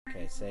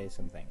Okay, say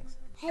some things.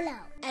 Hello.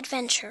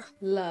 Adventure.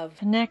 Love.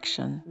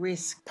 Connection.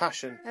 Risk.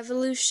 Passion.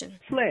 Evolution.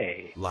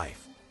 Play.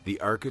 Life,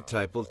 the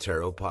Archetypal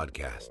Tarot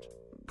Podcast.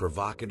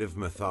 Provocative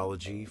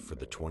mythology for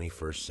the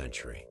 21st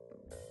century.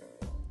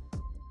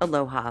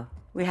 Aloha.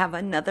 We have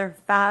another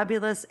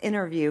fabulous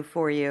interview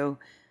for you,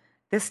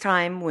 this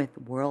time with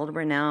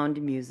world-renowned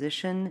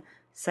musician,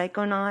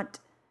 psychonaut,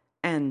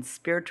 and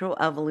spiritual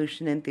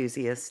evolution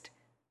enthusiast,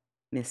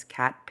 Miss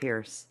Kat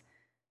Pierce.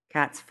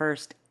 Kat's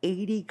first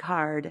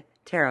 80-card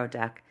tarot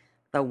deck,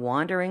 the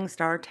Wandering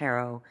Star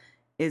Tarot,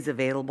 is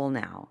available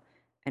now,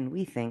 and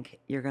we think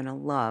you're going to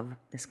love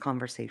this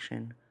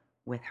conversation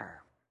with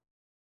her.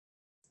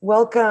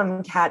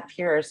 Welcome, Kat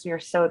Pierce. We are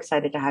so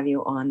excited to have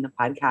you on the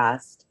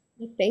podcast.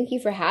 Thank you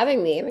for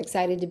having me. I'm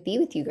excited to be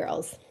with you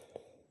girls.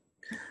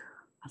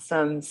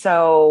 Awesome.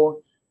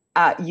 So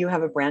you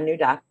have a brand new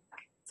deck.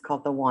 It's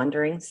called the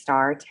Wandering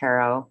Star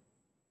Tarot.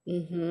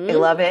 I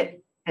love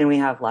it. And we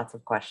have lots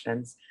of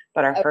questions.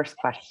 But our first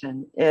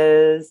question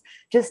is,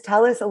 just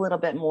tell us a little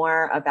bit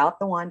more about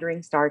the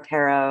Wandering Star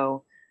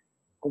Tarot,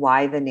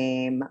 why the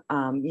name.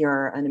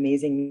 You're an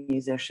amazing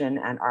musician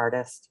and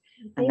artist,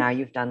 and now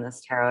you've done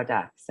this tarot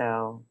deck.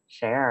 So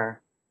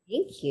share.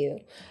 Thank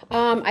you.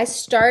 I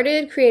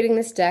started creating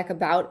this deck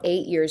about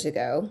 8 years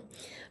ago.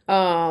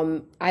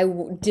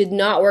 Did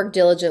not work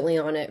diligently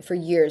on it for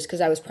years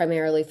because I was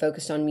primarily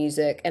focused on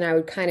music, and I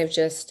would kind of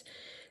just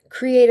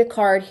create a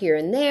card here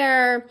and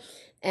there.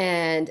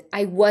 And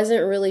I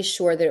wasn't really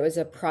sure that it was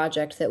a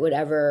project that would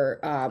ever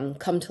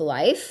come to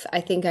life. I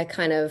think I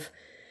kind of,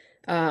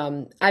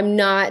 I'm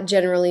not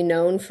generally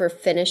known for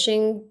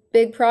finishing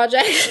big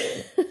projects.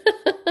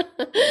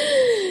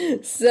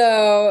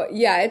 So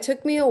yeah, it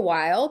took me a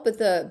while, but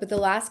the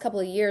last couple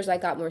of years I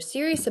got more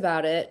serious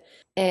about it.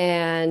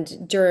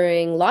 And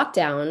during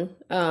lockdown,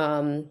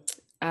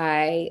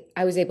 I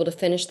was able to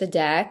finish the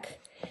deck.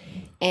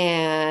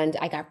 And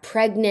I got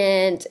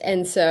pregnant.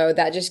 And so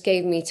that just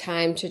gave me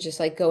time to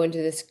just like go into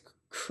this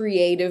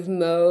creative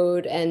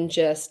mode and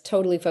just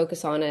totally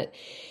focus on it.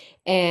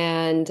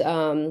 And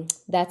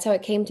that's how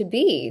it came to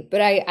be.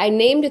 But I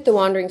named it the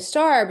Wandering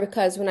Star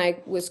because when I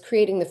was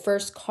creating the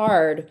first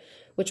card,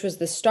 which was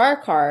the star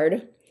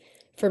card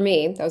for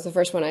me, that was the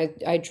first one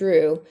I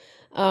drew.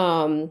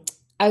 I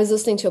was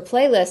listening to a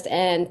playlist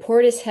and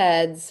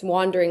Portishead's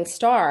Wandering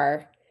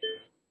Star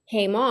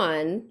came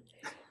on.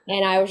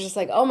 And I was just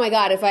like, oh my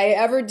God, if I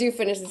ever do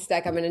finish this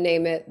deck, I'm going to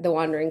name it the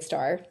Wandering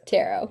Star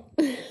Tarot.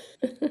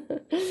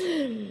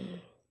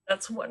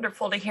 That's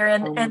wonderful to hear.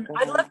 And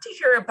I'd love to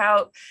hear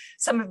about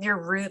some of your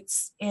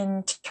roots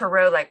in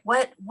tarot. Like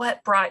what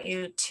brought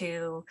you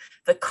to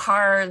the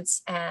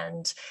cards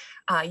and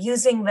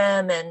using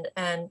them?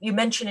 And you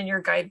mentioned in your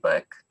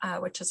guidebook,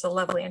 which is a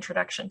lovely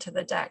introduction to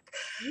the deck,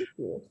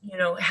 you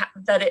know,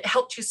 that it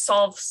helped you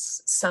solve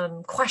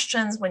some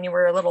questions when you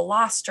were a little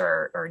lost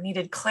or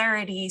needed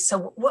clarity.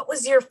 So what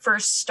was your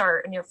first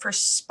start and your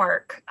first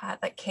spark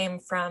that came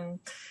from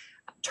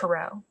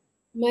tarot?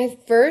 My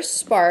first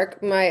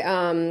spark,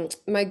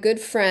 my good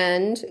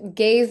friend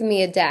gave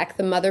me a deck,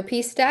 the Mother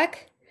Peace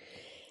deck,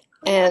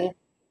 and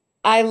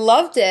I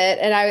loved it.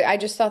 And I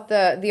just thought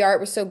the art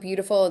was so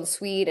beautiful and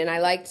sweet, and I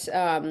liked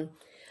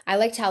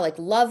how like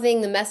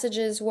loving the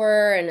messages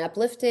were and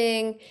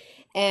uplifting,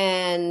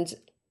 and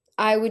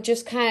I would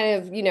just kind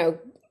of, you know,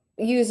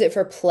 use it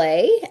for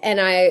play,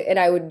 and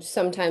I would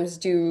sometimes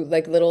do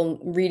like little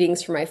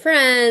readings for my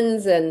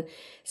friends, and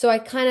so I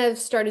kind of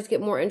started to get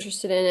more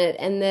interested in it.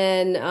 And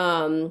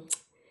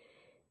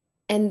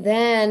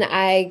then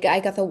I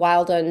got the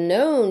Wild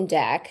Unknown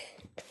deck,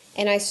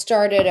 and I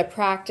started a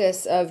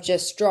practice of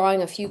just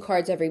drawing a few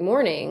cards every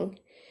morning.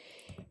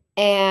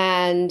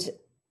 And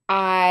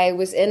I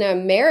was in a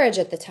marriage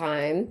at the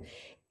time,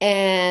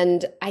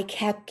 and I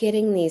kept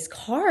getting these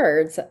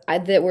cards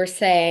that were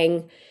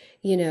saying,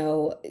 you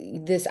know,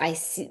 this, I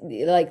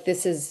see, like,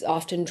 this is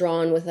often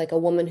drawn with like a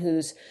woman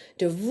who's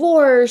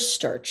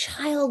divorced or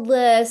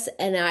childless.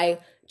 And I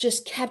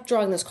just kept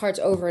drawing those cards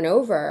over and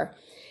over.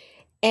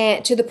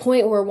 And to the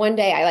point where one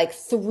day I like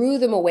threw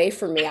them away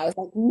from me. I was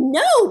like,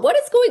 no, what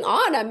is going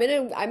on? I'm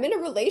in a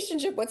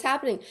relationship. What's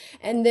happening?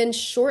 And then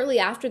shortly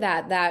after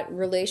that, that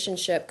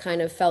relationship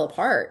kind of fell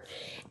apart.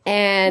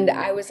 And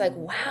I was like,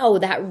 wow,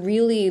 that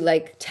really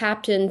like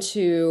tapped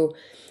into,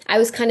 I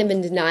was kind of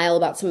in denial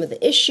about some of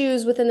the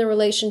issues within the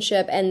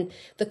relationship, and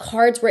the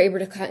cards were able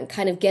to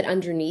kind of get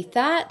underneath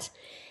that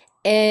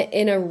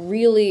in a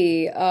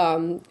really,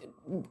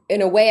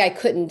 in a way I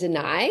couldn't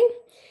deny.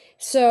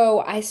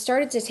 So I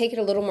started to take it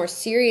a little more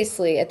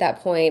seriously at that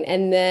point,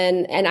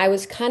 and I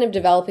was kind of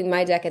developing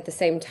my deck at the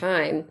same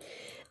time,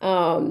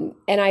 and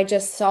I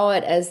just saw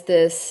it as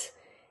this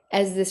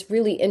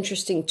really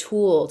interesting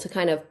tool to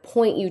kind of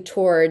point you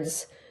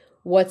towards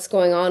what's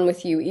going on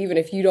with you, even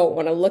if you don't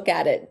want to look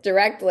at it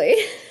directly.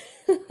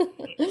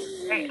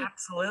 Right,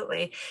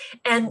 absolutely.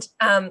 And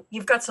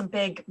you've got some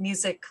big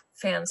music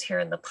fans here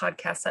in the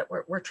podcast that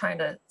we're trying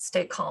to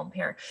stay calm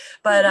here.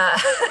 But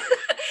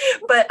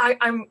but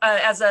I'm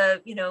as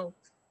a, you know,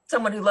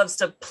 someone who loves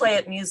to play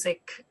at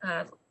music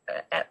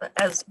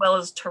as well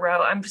as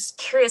tarot. I'm just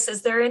curious,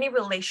 is there any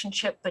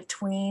relationship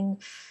between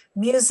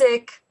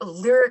music,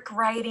 lyric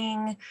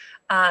writing,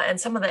 and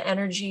some of the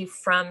energy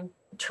from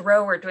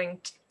tarot or doing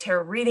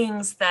tarot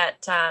readings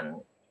that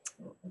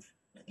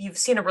you've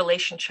seen a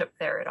relationship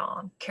there at all?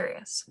 I'm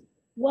curious.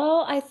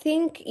 Well, I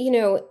think,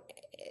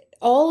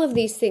 all of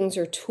these things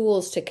are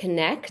tools to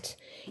connect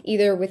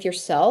either with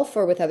yourself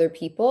or with other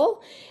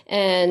people.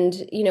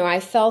 And, I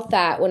felt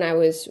that when I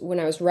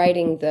was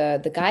writing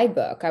the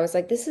guidebook, I was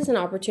like, this is an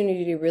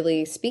opportunity to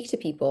really speak to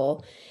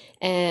people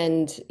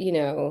and,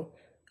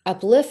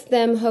 uplift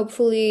them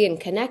hopefully and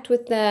connect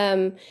with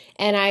them.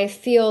 And I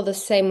feel the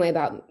same way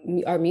about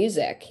our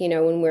music,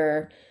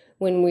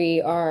 when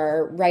we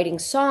are writing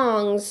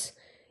songs,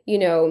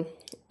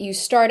 you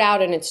start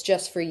out and it's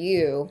just for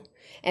you,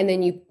 and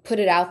then you put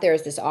it out there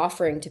as this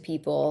offering to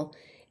people.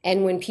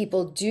 And when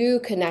people do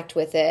connect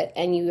with it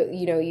and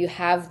you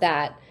have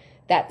that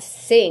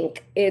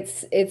sync,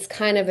 it's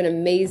kind of an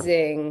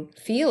amazing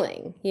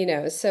feeling,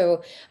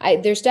 so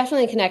there's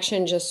definitely a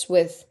connection just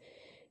with,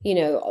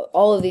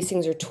 all of these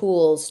things are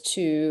tools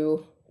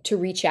to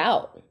reach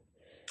out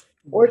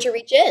or to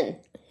reach in.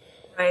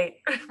 Right,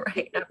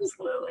 right,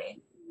 absolutely.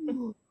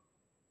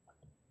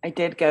 I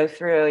did go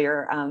through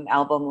your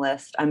album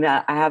list.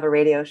 I have a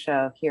radio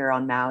show here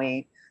on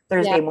Maui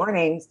Thursday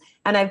mornings,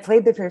 and I've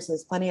played the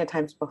Pierces plenty of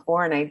times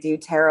before, and I do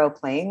tarot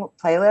playing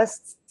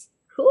playlists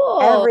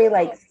every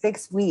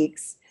 6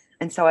 weeks.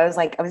 And so I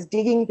was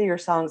digging through your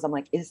songs. I'm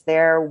like, is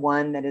there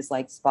one that is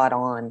like spot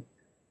on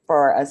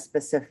for a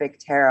specific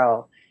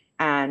tarot?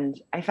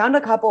 And I found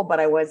a couple, but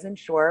I wasn't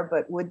sure.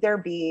 But would there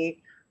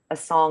be a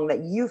song that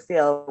you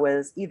feel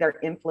was either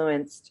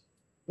influenced,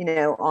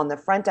 on the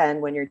front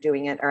end when you're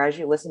doing it, or as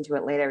you listen to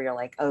it later, you're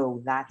like,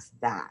 oh, that's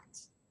that?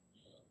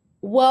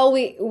 Well,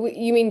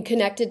 you mean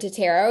connected to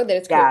tarot, that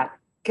it's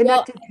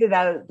connected to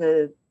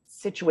the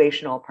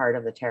situational part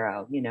of the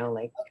tarot,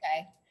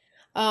 Okay.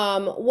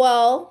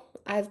 Well,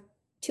 I have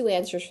two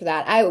answers for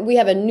that. We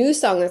have a new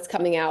song that's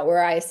coming out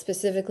where I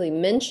specifically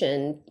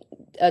mention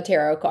a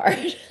tarot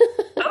card.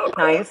 Oh,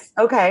 nice.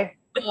 Okay.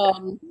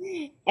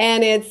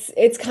 And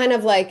it's kind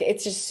of like,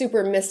 it's just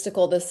super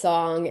mystical, this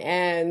song,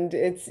 and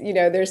it's,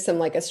 there's some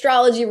like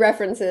astrology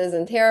references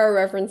and tarot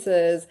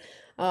references.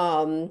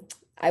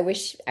 I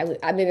wish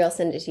maybe I'll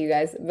send it to you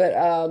guys, but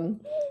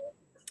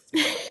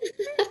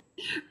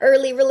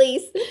early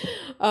release.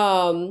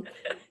 But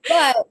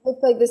with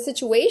like the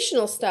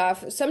situational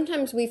stuff,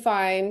 sometimes we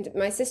find,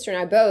 my sister and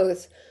I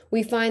both,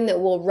 we find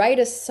that we'll write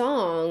a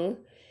song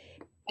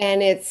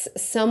and it's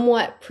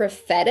somewhat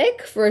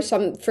prophetic for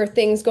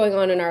things going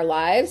on in our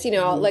lives. Like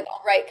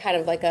I'll write kind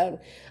of like a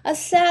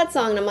sad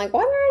song, and I'm like,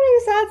 why am I writing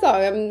a sad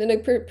song? I'm in a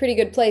pretty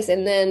good place,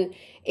 and then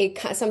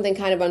something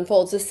kind of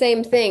unfolds. The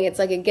same thing. It's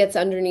like it gets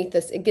underneath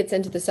this. It gets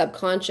into the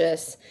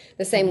subconscious.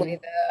 The same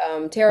way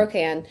the tarot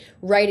can.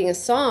 Writing a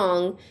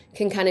song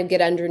can kind of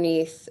get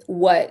underneath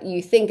what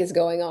you think is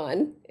going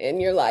on in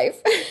your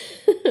life.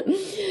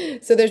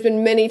 So there's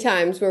been many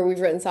times where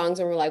we've written songs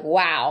and we're like,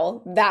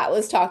 wow, that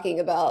was talking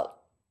about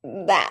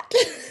that.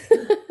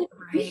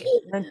 Right.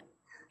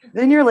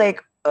 Then you're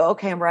like,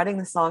 okay, I'm writing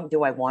the song.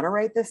 Do I want to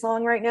write this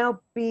song right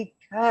now?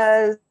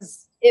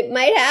 Because it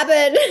might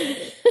happen.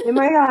 It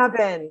might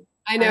happen.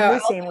 I know. I'm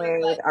the same way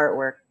with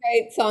artwork.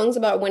 Write songs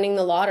about winning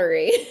the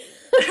lottery.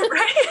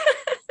 Right.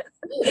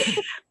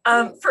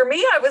 For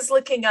me, I was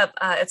looking up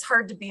It's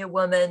Hard to Be a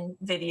Woman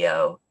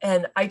video,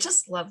 and I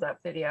just love that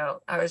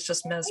video. I was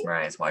just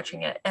mesmerized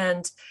watching it.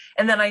 And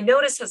then I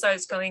noticed as I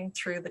was going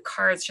through the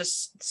cards,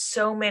 just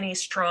so many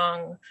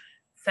strong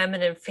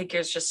feminine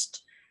figures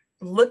just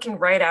looking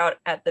right out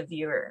at the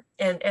viewer.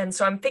 And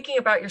so I'm thinking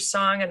about your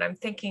song, and I'm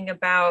thinking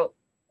about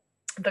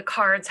the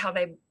cards, how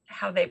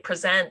they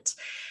present,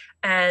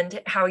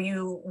 and how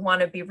you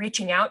want to be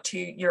reaching out to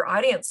your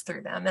audience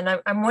through them.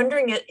 And I'm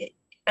wondering,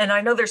 and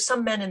I know there's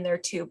some men in there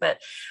too, but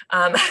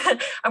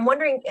I'm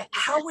wondering,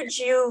 how would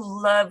you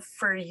love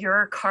for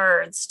your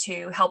cards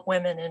to help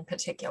women in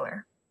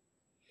particular?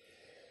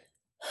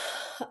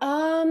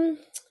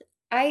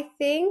 I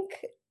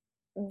think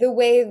the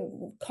way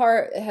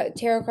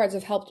tarot cards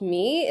have helped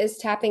me is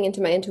tapping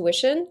into my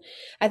intuition.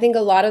 I think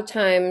a lot of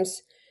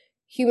times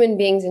human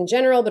beings in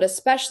general, but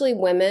especially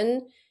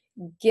women,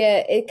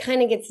 it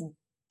kind of gets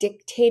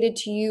dictated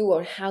to you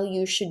on how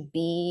you should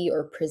be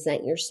or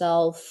present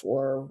yourself,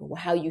 or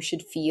how you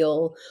should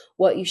feel,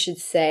 what you should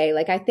say.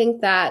 Like, I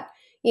think that,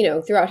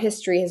 throughout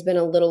history has been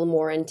a little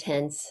more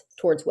intense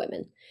towards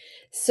women.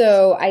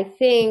 So I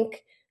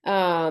think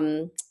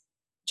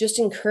just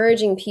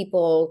encouraging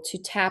people to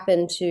tap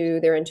into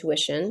their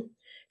intuition,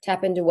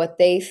 tap into what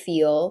they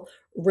feel,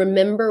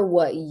 remember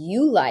what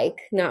you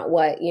like, not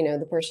what,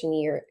 the person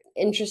you're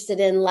interested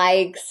in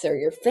likes or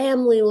your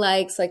family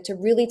likes, like to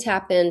really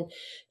tap in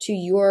to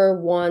your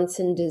wants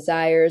and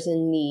desires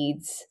and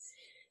needs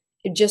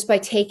just by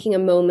taking a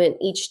moment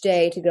each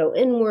day to go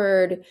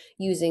inward,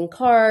 using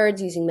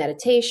cards, using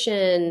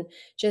meditation,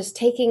 just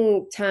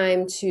taking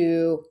time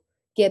to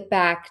get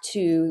back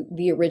to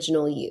the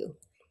original you.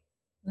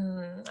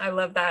 I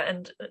love that.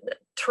 And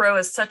tarot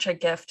is such a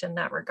gift in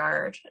that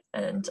regard.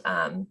 And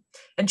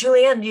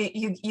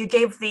Julianne, you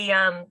gave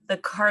the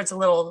cards a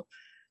little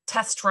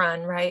test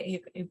run,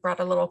 right? You brought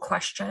a little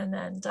question,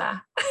 and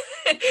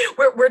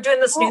we're doing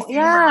this new thing.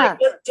 Yeah.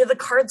 We're like, do the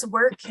cards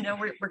work? You know,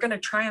 we're going to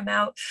try them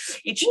out.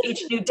 Each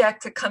new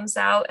deck that comes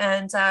out.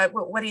 And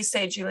what do you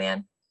say,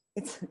 Julianne?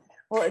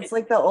 It's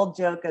like the old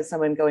joke of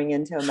someone going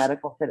into a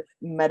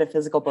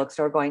metaphysical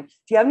bookstore going, do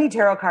you have any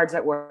tarot cards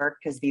that work?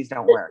 Because these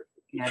don't work.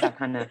 Yeah, that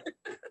kind of.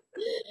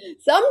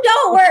 Some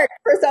don't work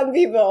for some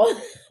people.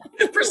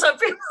 For some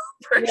people,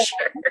 for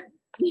sure.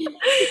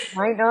 It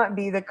might not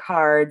be the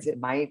cards. It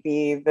might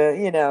be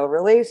the,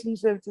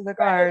 relationship to the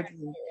cards.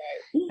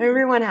 Right.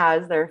 Everyone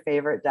has their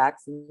favorite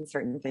decks and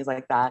certain things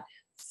like that.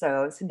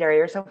 So, Sundari,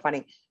 you're so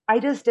funny. I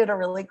just did a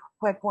really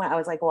quick one. I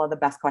was like, well, the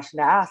best question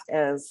to ask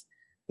is,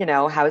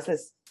 how is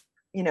this,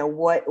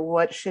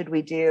 what should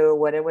we do?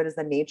 What is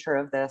the nature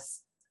of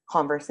this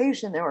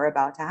conversation that we're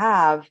about to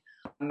have?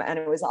 And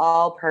it was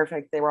all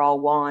perfect. They were all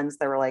wands.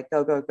 They were like,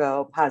 go, go,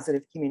 go,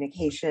 positive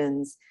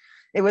communications.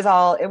 It was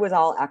all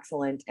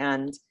excellent.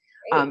 And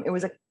it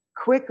was a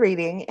quick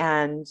reading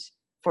and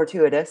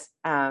fortuitous.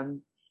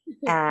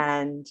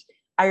 And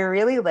I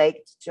really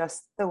liked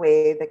just the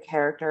way the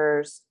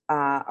characters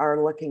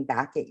are looking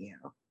back at you.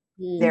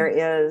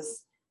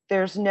 There's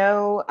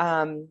no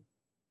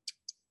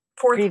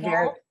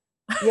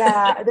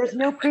there's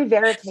no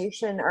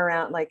prevarication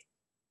around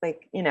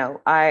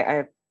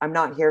I'm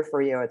not here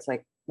for you. It's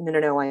like,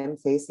 no, I am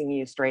facing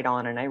you straight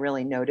on. And I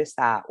really noticed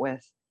that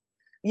with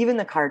even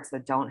the cards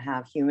that don't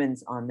have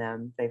humans on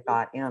them. They've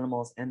got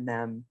animals in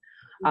them.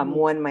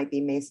 One might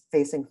be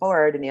facing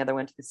forward and the other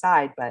one to the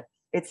side, but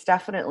it's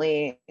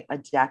definitely a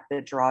deck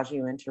that draws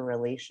you into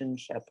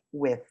relationship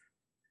with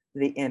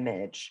the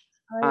image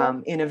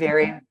in a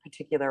very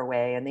particular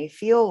way. And they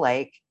feel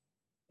like,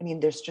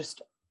 there's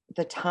just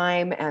the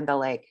time and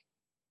the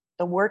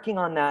working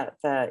on that,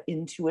 the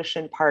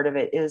intuition part of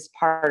it is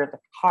part of the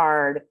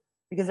card,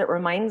 because it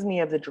reminds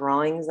me of the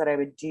drawings that I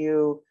would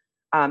do,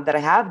 that I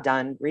have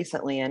done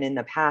recently and in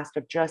the past,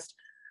 of just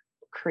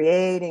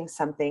creating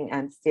something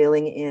and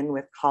filling in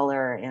with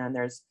color. And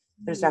there's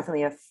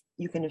definitely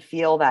you can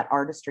feel that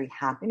artistry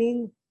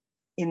happening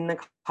in the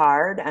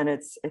card. And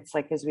it's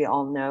like, as we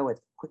all know, it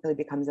quickly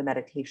becomes a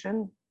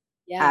meditation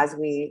as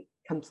we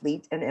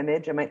complete an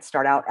image. It might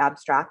start out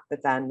abstract,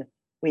 but then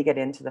we get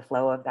into the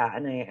flow of that.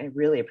 And I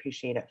really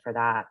appreciate it for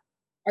that.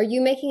 Are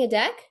you making a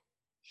deck?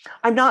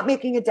 I'm not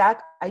making a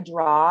deck. I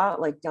draw,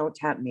 don't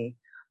tempt me.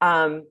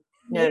 No.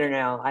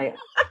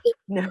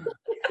 No.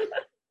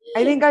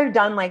 I think I've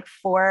done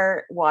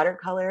 4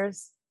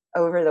 watercolors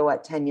over the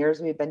 10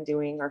 years we've been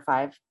doing, or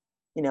 5.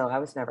 I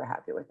was never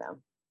happy with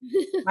them.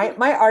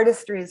 My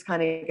artistry is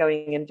kind of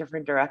going in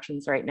different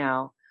directions right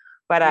now.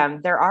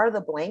 But there are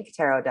the blank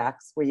tarot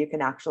decks where you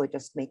can actually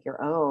just make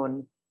your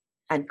own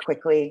and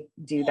quickly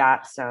do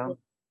that. So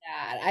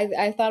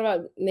I thought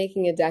about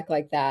making a deck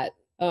like that.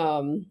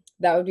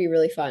 That would be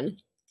really fun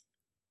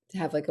to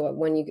have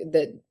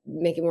that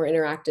make it more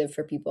interactive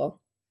for people.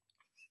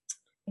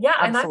 Yeah,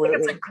 and absolutely. I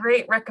think it's a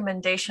great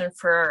recommendation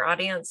for our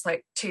audience,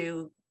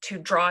 to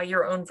draw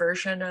your own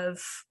version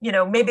of,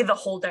 maybe the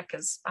whole deck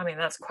is,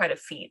 that's quite a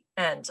feat.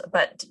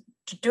 But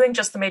doing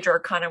just the major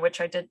arcana,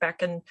 which I did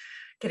back in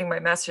getting my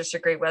master's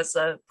degree, was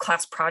a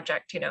class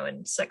project,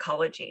 in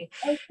psychology.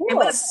 Oh, cool. It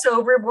was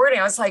so rewarding.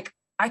 I was like,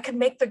 I could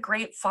make the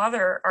great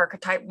father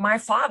archetype my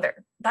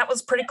father. That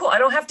was pretty cool. I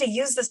don't have to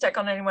use this deck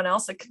on anyone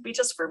else. It could be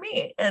just for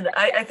me. And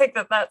I think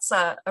that's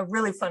a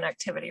really fun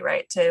activity,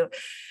 right? To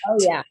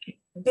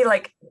be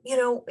like,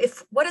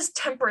 what is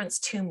temperance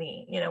to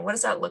me? What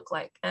does that look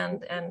like?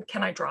 And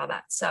can I draw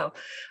that? So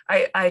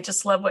I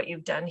just love what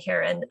you've done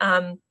here.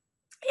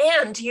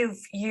 And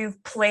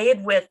you've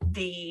played with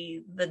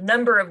the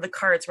number of the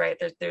cards, right?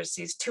 There's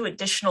these 2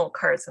 additional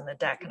cards in the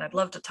deck, and I'd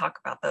love to talk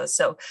about those.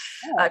 So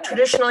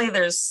traditionally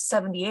there's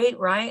 78,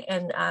 right?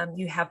 And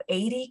you have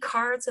 80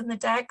 cards in the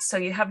deck. So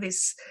you have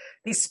these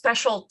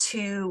special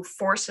 2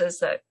 forces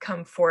that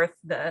come forth,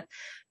 the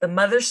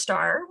Mother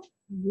Star,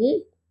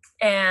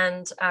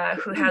 and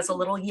who has a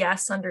little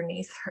yes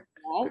underneath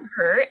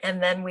her.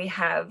 And then we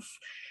have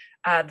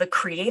the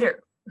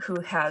Creator,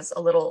 who has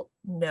a little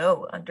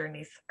no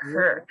underneath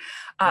her.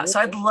 So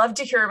I'd love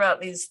to hear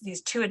about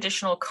these 2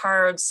 additional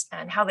cards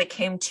and how they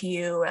came to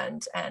you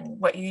and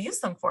what you use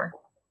them for.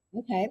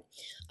 Okay.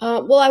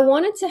 Well, I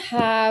wanted to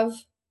have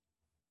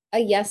a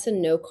yes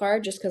and no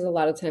card, just because a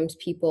lot of times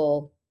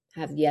people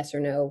have yes or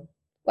no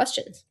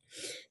questions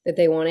that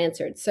they want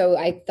answered. So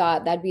I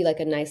thought that'd be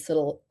a nice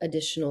little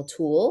additional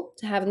tool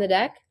to have in the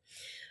deck.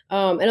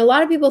 And a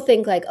lot of people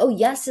think oh,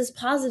 yes is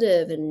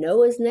positive and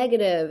no is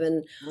negative.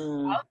 And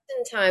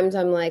oftentimes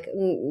I'm like,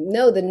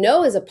 no, the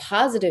no is a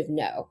positive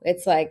no.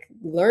 It's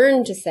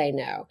learn to say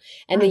no.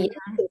 And the yes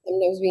can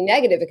sometimes be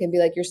negative. It can be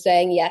you're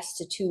saying yes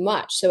to too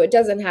much. So it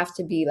doesn't have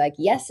to be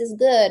yes is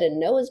good and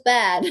no is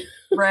bad.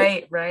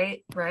 Right.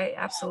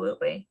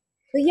 Absolutely.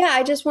 But yeah,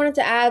 I just wanted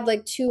to add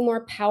like two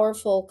more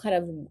powerful kind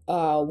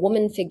of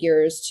woman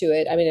figures to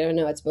it. I mean, I don't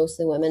know, it's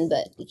mostly women,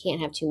 but you can't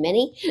have too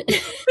many.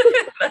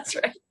 That's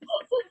right.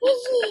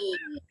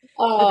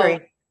 um, Agree.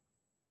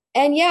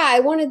 and yeah, I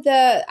wanted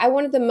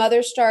the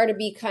mother star to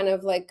be kind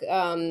of like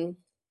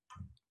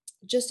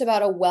just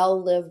about a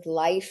well-lived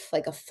life,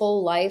 like a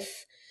full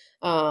life,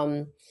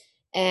 um,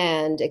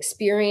 and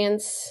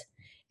experience.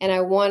 And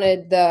I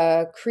wanted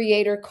the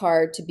creator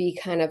card to be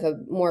kind of a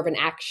more of an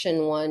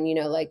action one,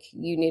 like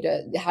you need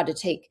how to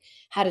take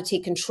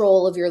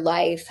control of your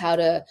life, how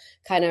to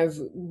kind of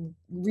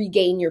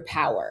regain your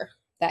power,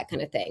 that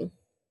kind of thing.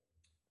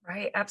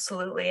 Right,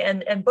 absolutely.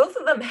 And both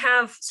of them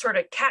have sort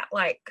of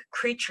cat-like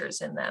creatures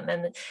in them.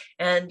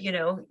 And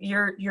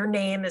your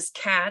name is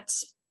Cat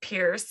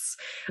Pierce.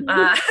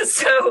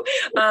 So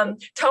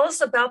tell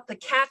us about the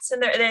cats in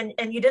there.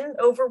 And you didn't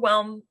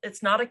overwhelm,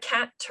 it's not a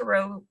cat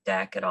tarot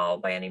deck at all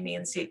by any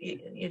means.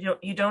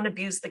 You don't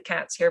abuse the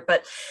cats here,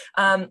 but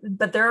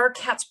there are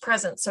cats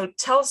present. So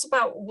tell us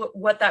about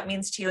what that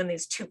means to you in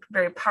these two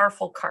very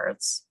powerful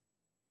cards.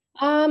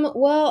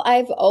 Well,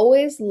 I've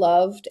always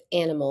loved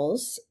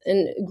animals,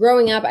 and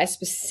growing up, I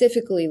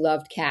specifically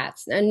loved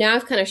cats. And now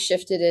I've kind of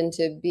shifted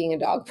into being a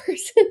dog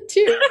person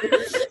too.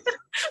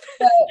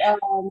 But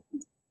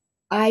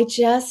I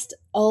just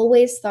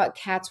always thought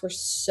cats were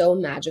so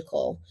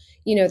magical.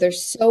 They're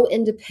so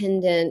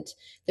independent,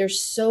 they're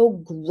so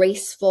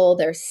graceful,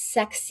 they're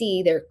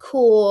sexy, they're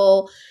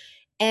cool.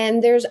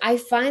 And I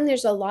find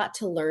there's a lot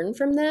to learn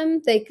from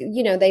them. They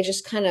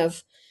just kind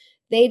of,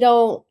 they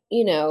don't,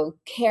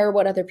 care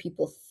what other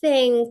people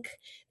think.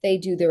 They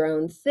do their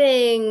own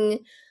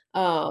thing.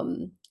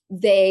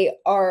 They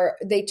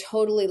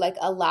totally like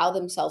allow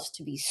themselves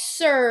to be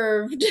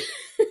served.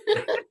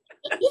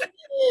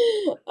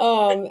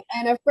 And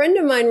a friend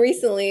of mine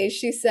recently,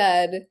 she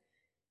said,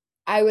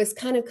 I was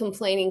kind of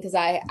complaining because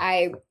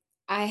I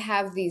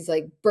have these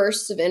like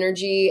bursts of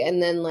energy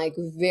and then like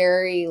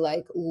very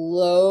like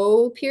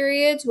low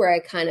periods where I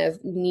kind of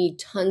need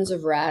tons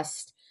of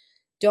rest,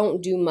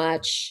 don't do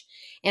much.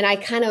 And I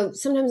kind of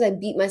sometimes I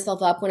beat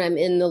myself up when I'm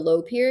in the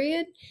low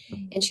period.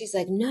 And she's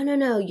like, "No, no,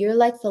 no, you're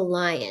like the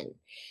lion.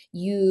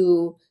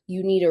 You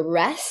need a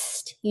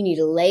rest, you need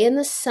to lay in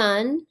the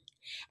sun,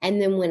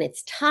 and then when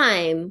it's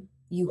time,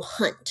 you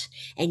hunt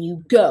and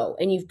you go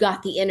and you've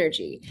got the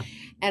energy."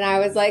 And I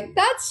was like,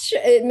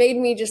 it made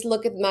me just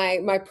look at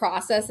my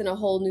process in a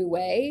whole new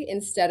way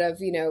instead of,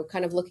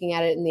 kind of looking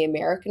at it in the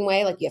American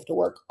way, like you have to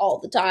work all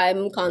the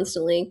time,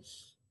 constantly.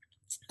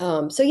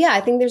 So yeah,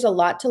 I think there's a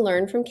lot to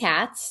learn from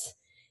cats,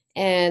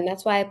 and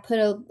that's why I put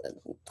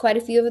quite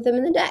a few of them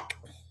in the deck.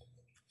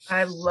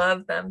 I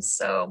love them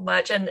so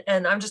much. And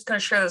I'm just going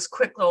to share this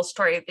quick little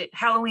story.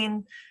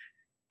 Halloween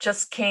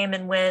just came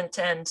and went,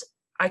 and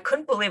I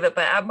couldn't believe it,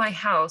 but at my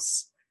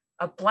house,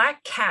 a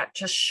black cat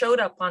just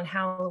showed up on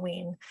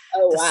Halloween.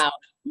 Oh, wow.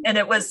 And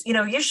it was,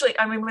 usually,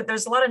 I mean,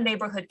 there's a lot of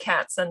neighborhood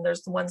cats, and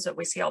there's the ones that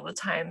we see all the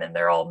time, and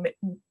they're all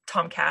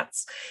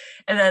tomcats.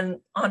 And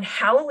then on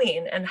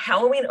Halloween, and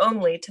Halloween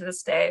only to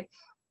this day,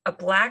 a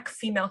black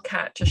female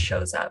cat just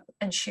shows up,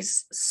 and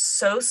she's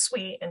so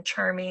sweet and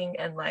charming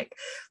and like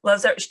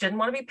loves that. She didn't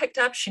want to be picked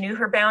up. She knew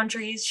her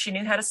boundaries. She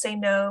knew how to say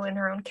no in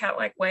her own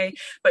cat-like way,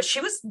 but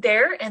she was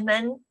there. And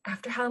then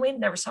after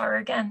Halloween, never saw her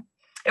again.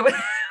 It was, it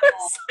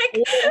was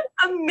like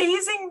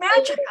amazing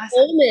magic.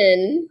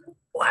 Woman.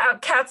 Wow,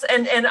 cats.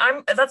 And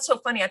that's so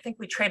funny. I think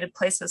we traded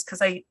places because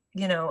I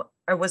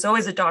was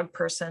always a dog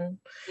person.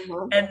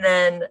 Mhm. And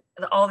then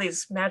all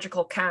these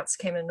magical cats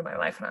came into my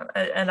life,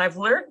 and I've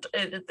learned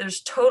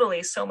there's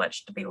totally so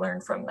much to be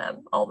learned from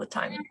them all the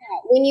time.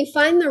 When you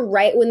find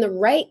when the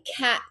right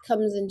cat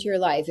comes into your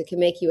life, it can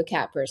make you a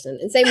cat person.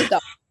 And same with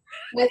dogs.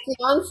 My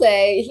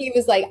fiance, he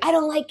was like, "I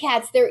don't like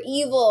cats, they're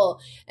evil."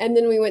 And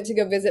then we went to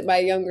go visit my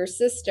younger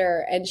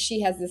sister, and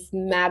she has this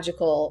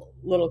magical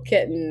little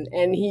kitten,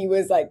 and he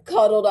was like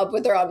cuddled up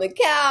with her on the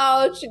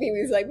couch, and he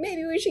was like,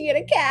 "Maybe we should get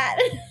a cat."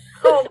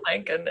 Oh my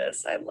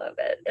goodness, I love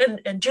it.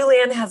 And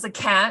Julianne has a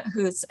cat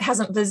who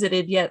hasn't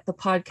visited yet the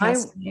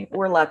podcast.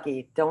 We're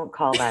lucky. Don't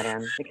call that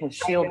in because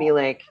she'll be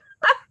like,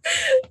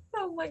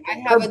 Oh my I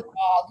goodness. have a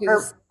dog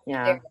who's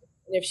yeah. and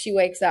if she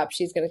wakes up,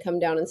 she's going to come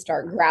down and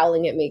start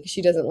growling at me because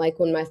she doesn't like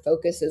when my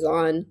focus is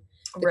on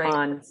Right.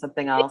 On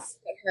something else.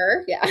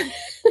 her. Yeah.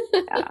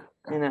 Yeah,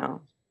 I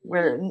know.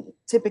 Where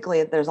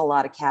typically there's a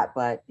lot of cat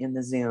butt in the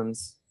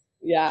Zooms.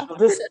 Yeah. She'll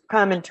just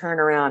come and turn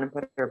around and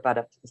put her butt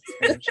up to the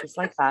screen. She's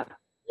like that.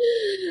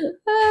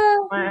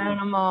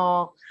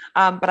 Animal.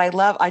 But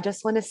I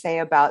just want to say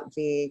about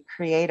the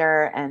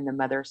creator and the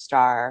mother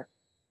star,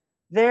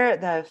 they're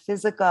the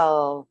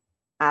physical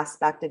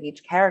aspect of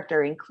each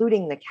character,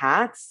 including the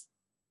cats.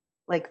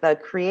 Like the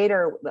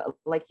creator,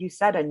 like you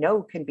said, a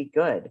no can be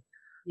good.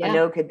 Yeah. A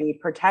no could be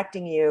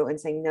protecting you and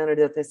saying, no,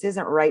 this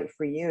isn't right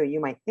for you. You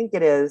might think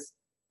it is,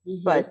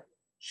 Mhm. but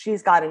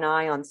she's got an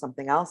eye on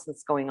something else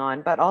that's going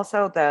on. But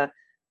also the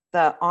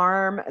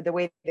arm, the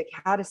way the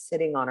cat is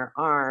sitting on her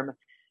arm,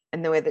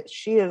 and the way that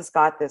she has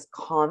got this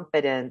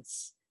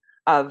confidence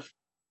of,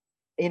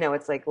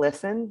 it's like,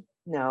 listen,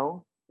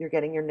 no, you're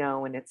getting your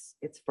no, and it's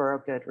for a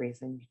good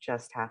reason. You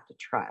just have to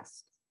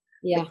trust.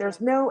 Yeah. Like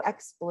there's no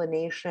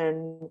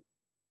explanation.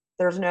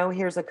 There's no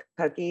here's a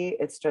cookie.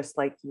 It's just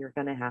like you're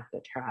gonna have to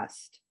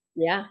trust.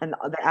 Yeah. And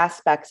the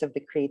aspects of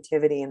the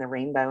creativity and the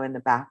rainbow in the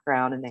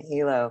background and the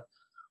halo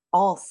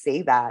all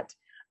say that.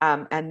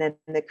 And then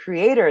the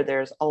creator,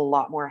 there's a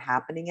lot more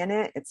happening in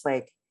it. It's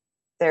like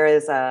there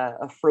is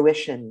a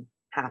fruition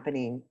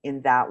happening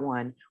in that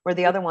one, where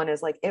the other one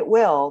is like, it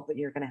will, but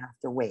you're going to have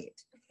to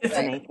wait. And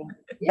I think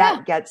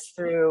that gets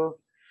through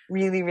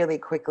really, really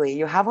quickly.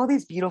 You have all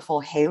these beautiful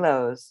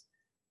halos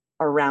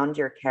around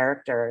your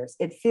characters.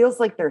 It feels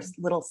like there's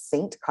little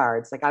saint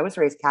cards. Like I was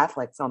raised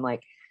Catholic, so I'm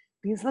like,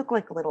 these look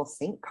like little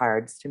saint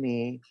cards to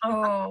me.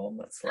 Oh,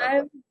 that's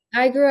lovely.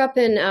 I grew up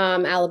in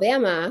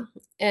Alabama,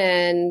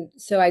 and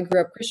so I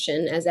grew up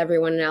Christian, as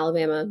everyone in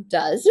Alabama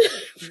does,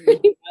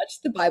 pretty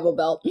much, the Bible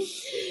Belt.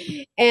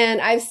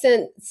 And I've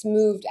since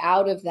moved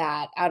out of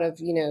that, out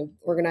of,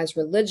 organized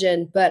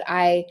religion, but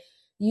I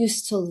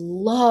used to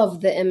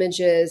love the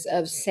images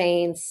of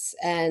saints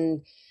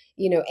and,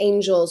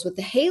 angels with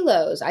the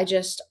halos. I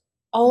just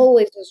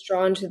always was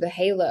drawn to the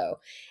halo.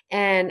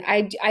 And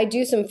I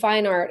do some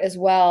fine art as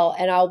well,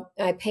 and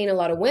I paint a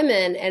lot of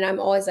women, and I'm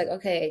always like,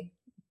 okay,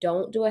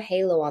 don't do a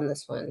halo on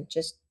this one.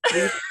 Just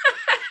leave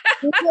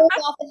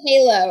off the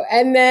halo.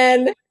 And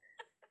then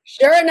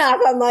sure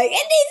enough, I'm like,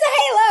 it needs a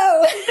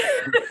halo.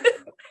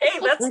 Hey,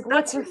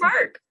 that's your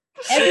mark.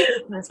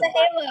 It's a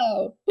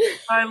halo.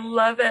 I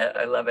love it.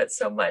 I love it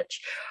so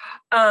much.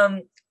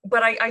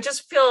 But I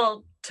just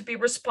feel, to be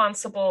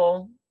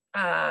responsible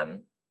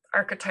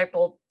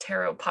archetypal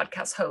tarot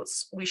podcast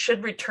hosts, we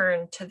should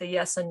return to the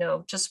yes and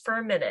no just for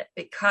a minute,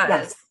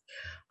 because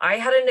I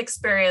had an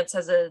experience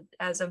as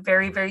a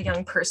very, very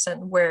young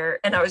person where,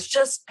 and I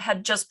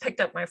had just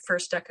picked up my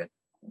first deck of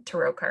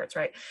tarot cards,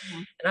 right?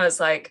 Mm-hmm. And I was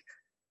like,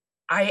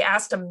 I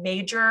asked a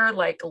major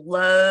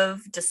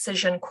love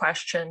decision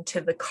question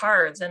to the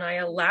cards, and I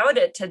allowed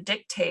it to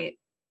dictate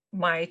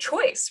my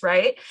choice,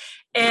 right?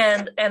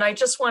 And I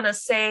just want to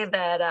say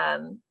that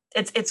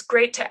it's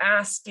great to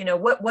ask,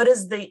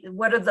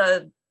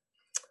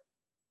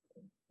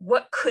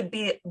 what could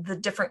be the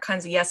different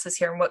kinds of yeses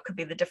here, and what could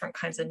be the different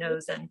kinds of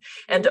nos, and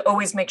to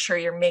always make sure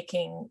you're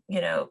making,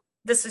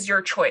 this is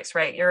your choice,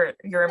 right?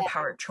 Your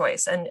empowered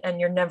choice, and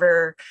you're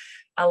never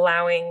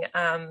allowing,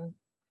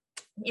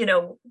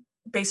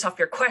 based off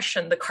your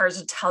question, the cards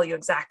to tell you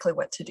exactly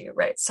what to do,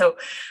 right? So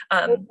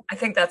I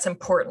think that's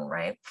important,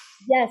 right?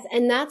 Yes,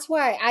 and that's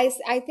why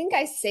I think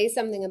I say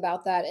something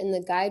about that in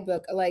the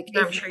guidebook.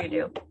 I'm sure you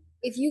do.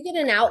 If you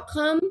get an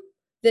outcome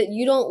that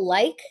you don't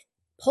like,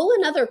 pull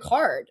another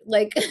card,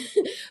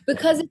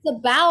 because it's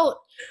about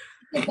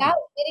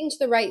getting to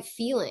the right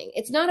feeling.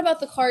 It's not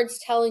about the cards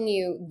telling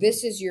you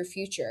this is your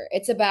future.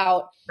 It's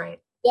about,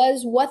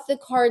 does what the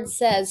card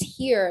says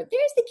here,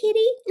 there's the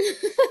kitty,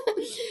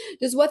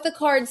 does what the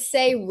cards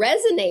say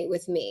resonate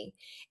with me?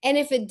 And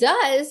if it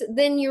does,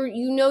 then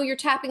you're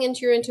tapping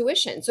into your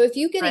intuition. So if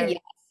you get a yes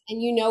and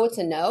it's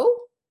a no,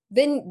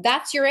 then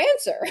that's your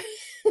answer.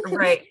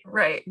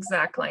 Right,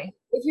 exactly.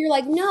 If you're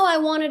like, no, I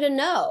wanted a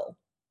no,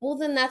 well,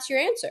 then that's your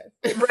answer.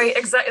 Right,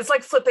 exactly. It's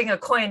like flipping a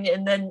coin,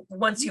 and then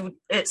once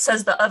it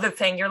says the other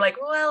thing, you're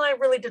like, well, I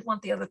really did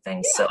want the other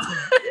thing. Yeah. So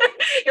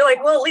you're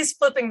like, well, at least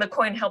flipping the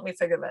coin helped me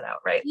figure that out,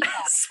 right? Yeah.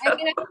 So. I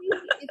think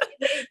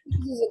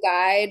this is a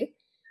guide,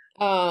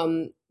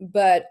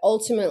 but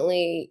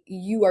ultimately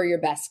you are your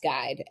best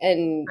guide.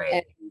 And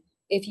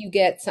if you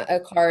get a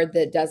card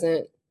that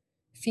doesn't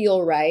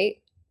feel right,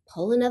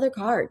 pull another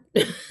card.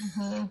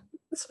 Mm-hmm.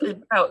 It's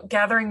about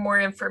gathering more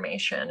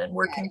information and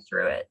working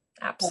through it.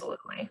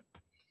 Absolutely.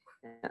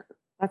 Yeah.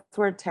 That's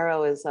where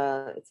tarot is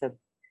it's a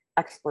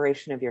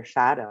exploration of your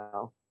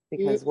shadow,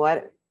 because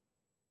what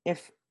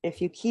if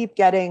you keep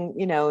getting,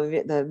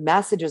 the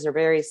messages are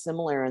very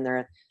similar,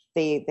 and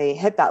they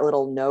hit that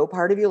little no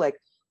part of you, like,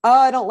 oh,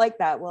 I don't like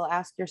that. Well,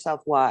 ask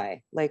yourself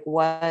why. Like,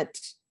 what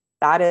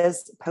that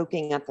is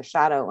poking at the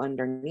shadow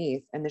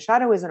underneath. And the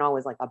shadow isn't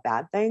always like a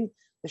bad thing.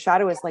 The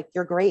shadow is like,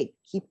 you're great,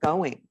 keep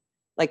going.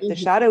 Like the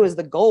shadow is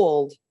the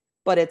gold,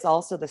 but it's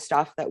also the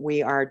stuff that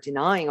we are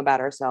denying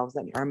about ourselves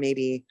that are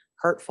maybe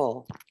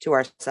hurtful to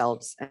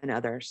ourselves and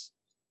others.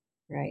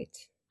 Right.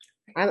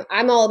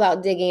 I'm all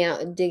about digging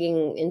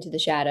into the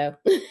shadow,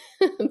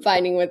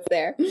 finding what's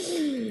there.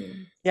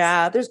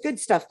 Yeah, there's good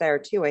stuff there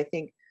too. I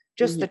think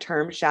just the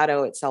term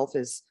shadow itself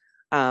is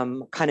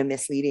kind of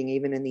misleading,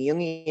 even in the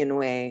Jungian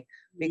way,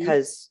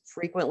 because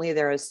frequently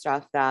there is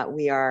stuff that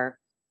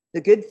the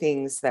good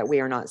things that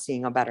we are not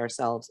seeing about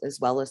ourselves, as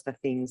well as the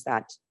things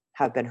that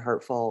have been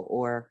hurtful,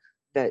 or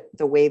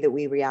the way that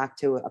we react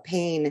to a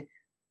pain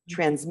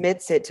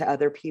transmits it to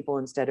other people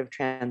instead of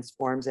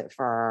transforms it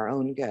for our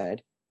own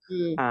good.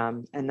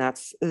 And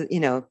that's,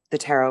 the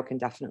tarot can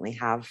definitely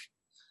have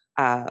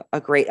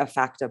a great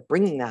effect of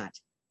bringing that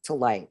to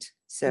light.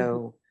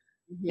 So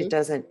it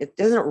doesn't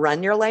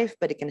run your life,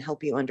 but it can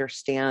help you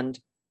understand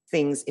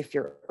things if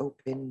you're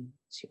open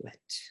to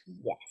it.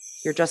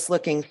 Yes. You're just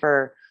looking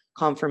for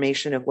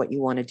confirmation of what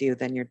you want to do,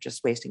 then you're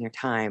just wasting your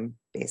time.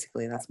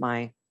 Basically, that's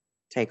my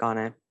take on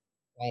it.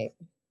 Right.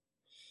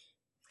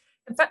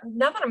 In fact,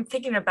 now that I'm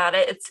thinking about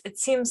it, it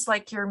seems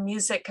like your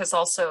music has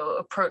also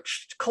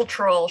approached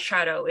cultural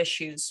shadow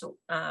issues.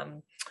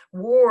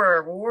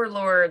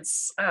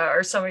 Warlords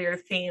are some of your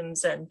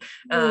themes, and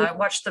I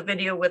watched the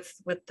video with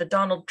the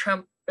Donald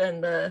Trump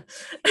and the.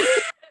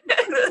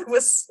 It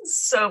was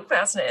so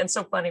fascinating and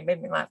so funny,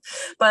 made me laugh.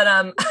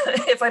 But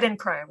if I didn't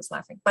cry, I was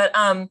laughing. But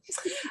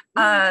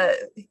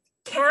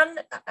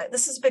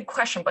this is a big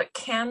question, but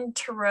can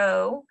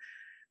tarot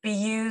be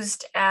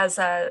used as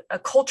a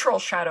cultural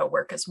shadow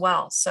work as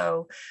well?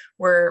 So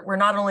we're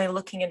not only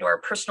looking into our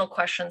personal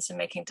questions and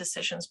making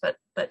decisions, but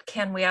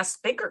can we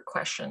ask bigger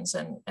questions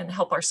and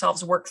help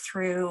ourselves work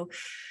through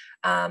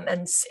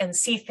and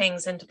see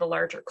things into the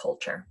larger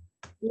culture?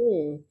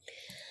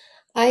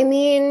 I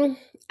mean,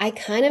 I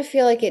kind of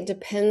feel like it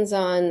depends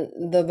on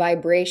the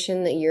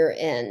vibration that you're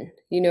in.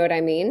 You know what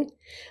I mean?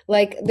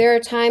 Like there are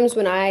times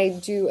when I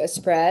do a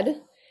spread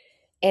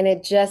and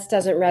it just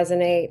doesn't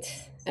resonate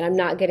and I'm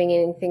not getting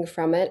anything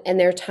from it. And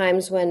there are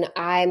times when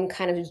I'm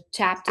kind of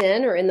tapped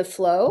in or in the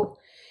flow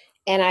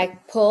and I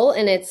pull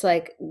and it's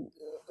like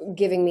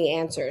giving me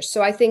answers.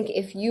 So I think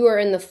if you are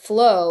in the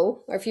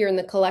flow or if you're in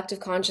the collective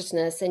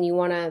consciousness and you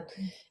want to,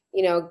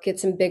 get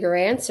some bigger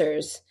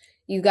answers,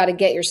 you got to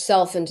get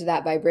yourself into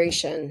that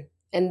vibration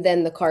and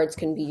then the cards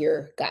can be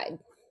your guide.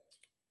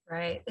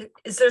 Right.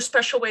 Is there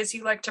special ways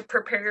you like to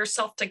prepare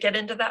yourself to get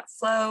into that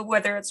flow,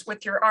 whether it's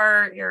with your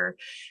art, your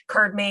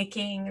card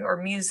making, or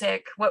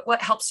music?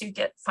 What helps you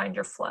find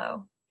your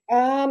flow?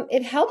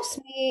 It helps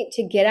me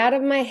to get out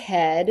of my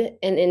head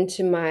and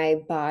into my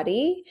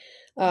body.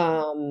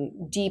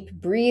 Deep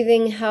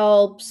breathing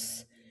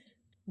helps.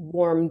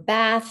 Warm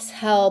baths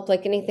help,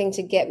 like anything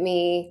to get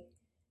me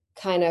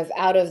kind of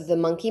out of the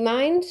monkey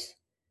mind.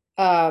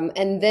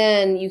 And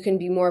then you can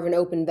be more of an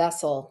open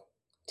vessel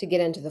to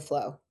get into the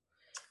flow.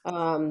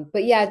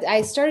 But yeah,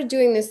 I started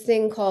doing this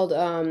thing called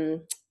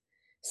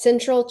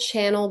central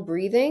channel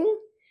breathing.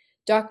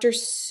 Dr.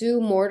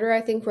 Sue Morter, I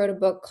think, wrote a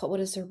book called,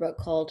 what is her book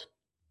called?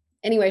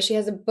 Anyway, she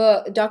has a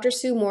book. Dr.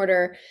 Sue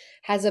Morter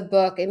has a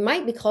book. It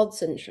might be called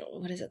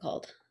Central. What is it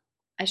called?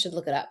 I should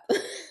look it up.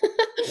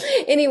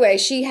 Anyway,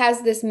 she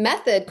has this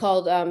method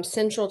called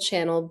central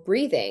channel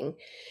breathing,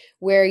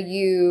 where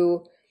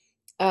you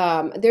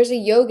there's a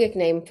yogic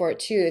name for it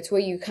too. It's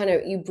where you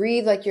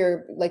breathe like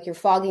you're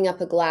fogging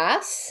up a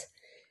glass,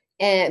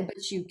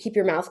 but you keep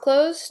your mouth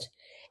closed.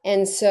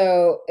 And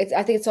so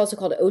I think it's also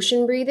called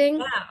ocean breathing.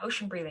 Yeah,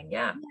 ocean breathing.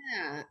 Yeah.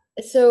 Yeah.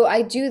 So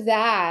I do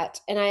that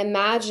and I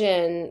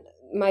imagine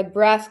my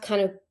breath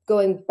kind of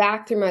going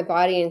back through my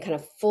body and kind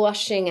of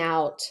flushing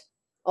out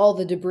all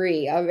the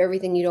debris of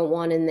everything you don't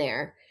want in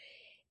there.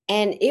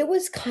 And it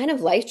was kind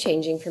of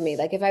life-changing for me.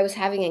 Like if I was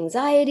having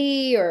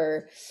anxiety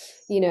or,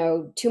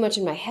 too much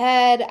in my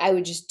head, I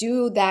would just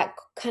do that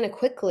kind of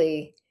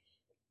quickly.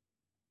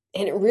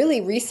 And it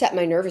really reset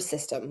my nervous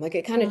system. Like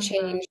it kind of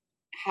changed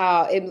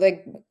how it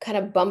like kind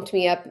of bumped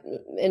me up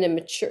in a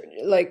matured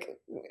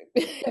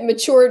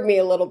me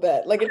a little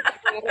bit. Like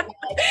I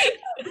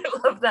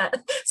love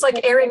that. It's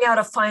like airing out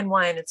a fine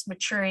wine. It's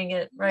maturing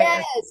it, right?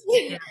 Yes.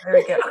 Yeah, there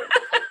we go.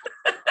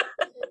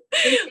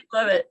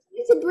 Love it.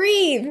 To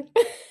breathe.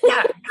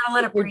 Yeah, gotta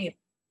let it breathe.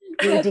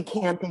 You're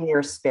decanting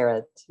your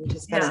spirit. You're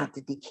just gonna have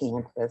to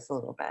decant this a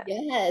little bit.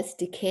 Yes,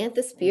 decant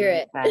the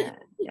spirit.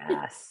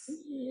 Yes.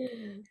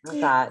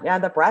 That. Yeah,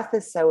 the breath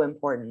is so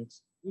important.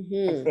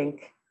 Mm-hmm. I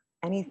think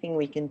anything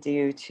we can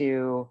do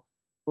to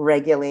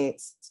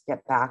regulate,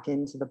 get back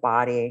into the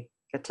body,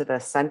 get to the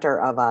center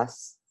of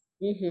us,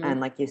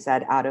 and like you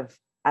said, out of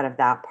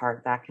that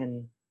part, that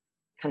can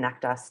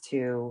connect us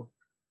to.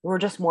 We're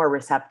just more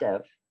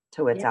receptive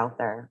to what's out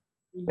there.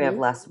 We have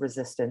less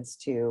resistance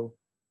to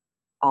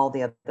all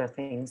the other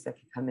things that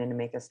can come in and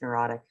make us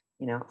neurotic.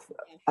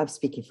 I'm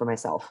speaking for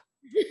myself.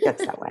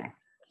 Gets that way.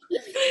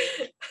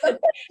 But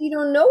you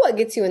don't know what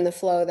gets you in the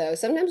flow, though.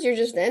 Sometimes you're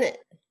just in it.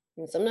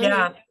 And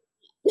sometimes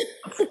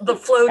the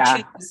flow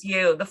chooses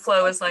you. The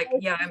flow is like,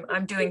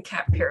 I'm doing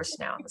Cat Pierce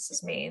now. This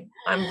is me.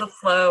 I'm the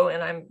flow,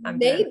 and I'm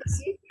maybe. doing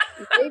this.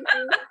 Maybe.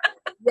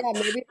 Yeah,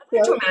 maybe.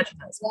 To imagine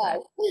this.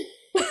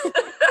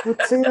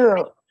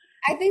 Too.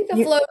 I think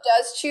the flow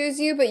does choose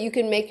you, but you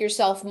can make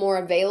yourself more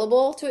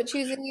available to it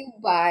choosing you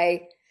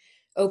by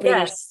opening.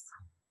 Yes,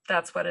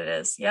 that's what it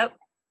is. Yep.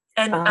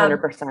 And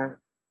 100%.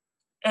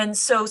 And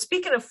so,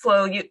 speaking of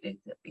flow,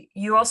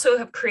 you also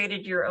have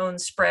created your own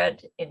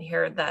spread in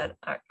here that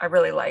I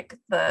really like,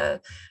 the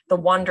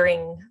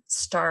Wandering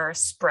Star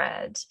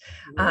spread.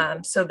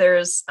 So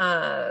there's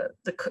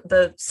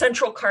the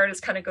central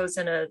card kind of goes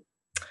in a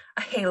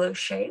halo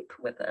shape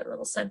with a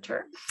little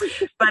center,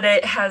 but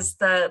it has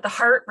the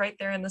heart right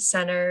there in the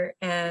center,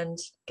 and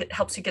it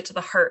helps you get to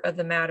the heart of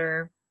the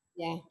matter.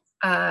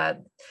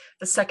 The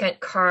second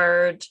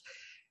card,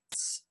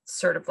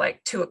 sort of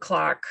like 2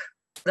 o'clock,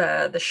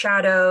 the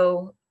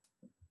shadow,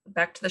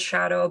 back to the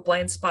shadow, a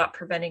blind spot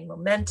preventing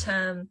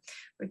momentum.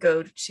 We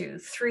go to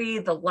 3,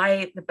 the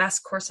light, the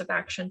best course of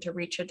action to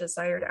reach a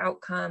desired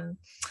outcome.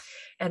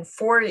 And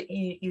 4,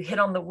 you hit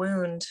on the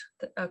wound,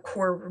 a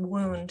core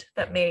wound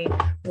that may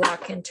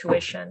block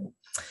intuition.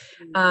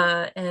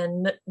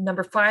 And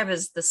number 5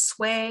 is the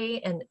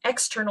sway and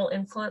external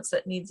influence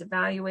that needs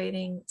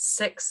evaluating.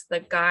 6, the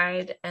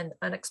guide and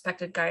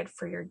unexpected guide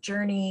for your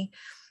journey.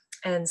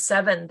 And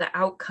 7, the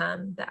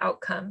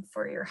outcome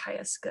for your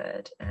highest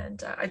good.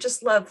 And I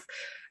just love,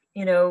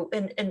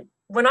 and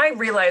when I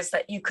realized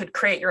that you could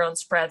create your own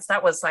spreads,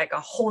 that was like a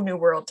whole new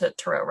world to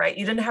tarot, right?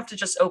 You didn't have to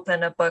just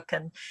open a book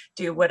and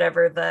do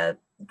whatever the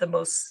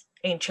most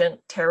ancient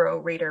tarot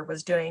reader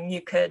was doing.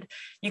 You could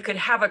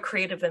have a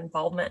creative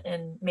involvement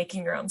in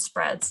making your own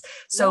spreads.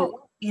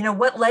 So,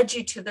 what led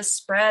you to this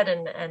spread,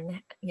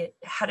 and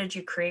how did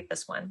you create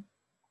this one?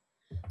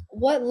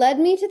 What led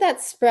me to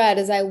that spread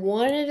is I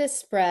wanted a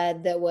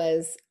spread that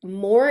was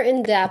more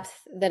in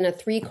depth than a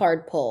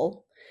 3-card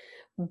pull,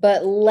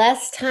 but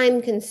less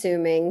time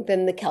consuming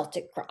than the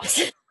Celtic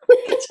Cross.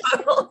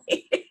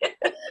 Totally.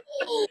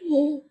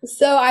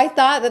 So I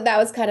thought that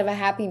was kind of a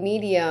happy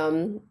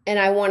medium, and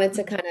I wanted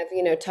to kind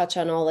of, touch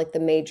on all like the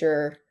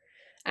major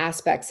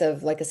aspects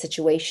of like a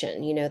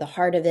situation, the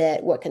heart of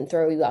it, what can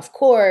throw you off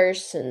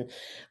course, and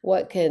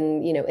what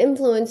can,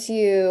 influence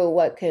you,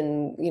 what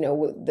can,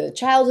 the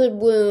childhood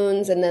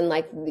wounds, and then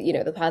like,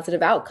 the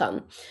positive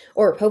outcome,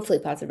 or hopefully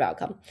positive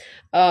outcome.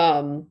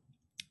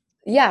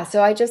 Yeah,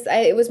 so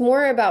it was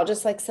more about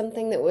just like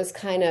something that was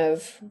kind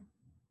of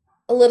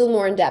a little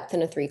more in depth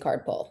than a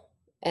 3-card pull,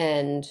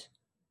 and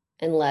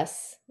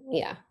less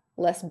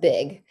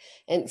big.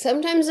 And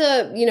sometimes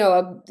a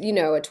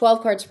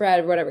 12-card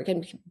spread or whatever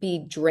can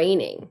be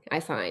draining,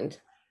 I find.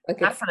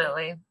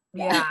 Definitely.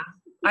 Yeah.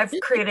 I've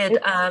created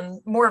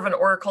more of an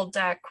oracle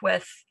deck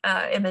with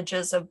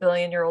images of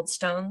billion-year-old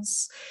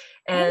stones.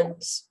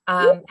 And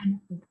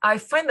I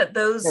find that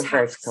those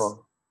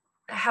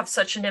have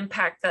such an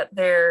impact that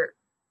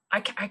I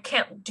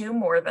can't do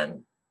more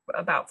than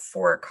about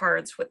 4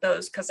 cards with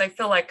those, because I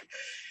feel like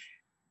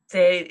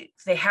they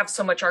have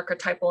so much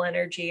archetypal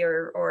energy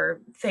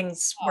or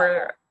things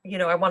where,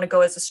 I want to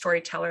go as a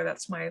storyteller.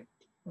 That's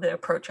the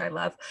approach I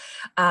love.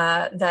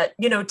 That,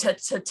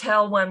 to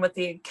tell one with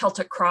the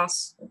Celtic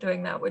Cross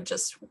doing that would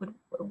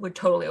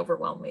totally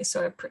overwhelm me.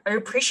 So I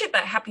appreciate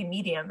that happy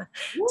medium.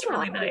 It's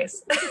really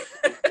nice.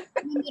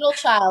 I'm a middle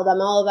child.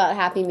 I'm all about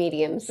happy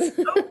mediums.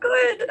 Oh,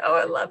 good. Oh,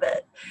 I love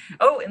it.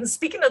 Oh, and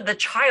speaking of the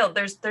child,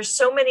 there's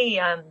so many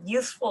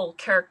youthful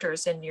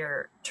characters in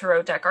your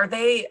tarot deck. Are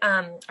they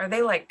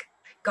like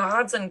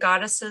gods and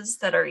goddesses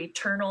that are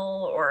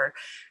eternal, or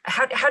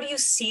how do you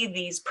see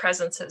these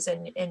presences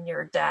in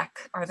your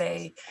deck? Are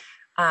they?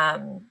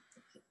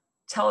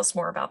 Tell us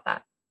more about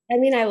that. I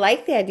mean, I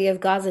like the idea of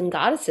gods and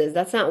goddesses.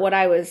 That's not what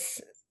I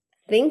was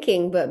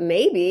thinking, but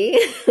maybe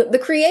the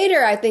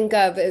creator I think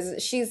of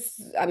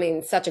she's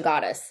such a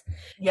goddess.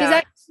 Yeah. She's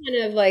actually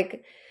kind of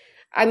like,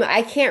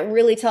 I can't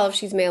really tell if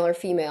she's male or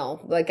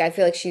female. Like, I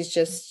feel like she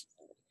just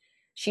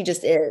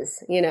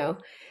is,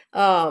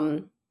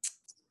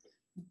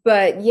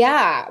 but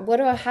yeah,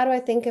 how do I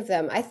think of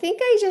them? I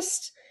think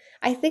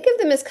I think of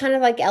them as kind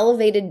of like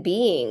elevated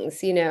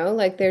beings,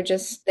 like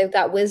they've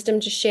got wisdom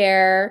to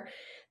share.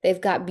 They've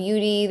got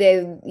beauty.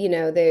 They've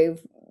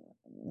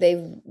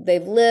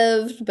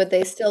lived, but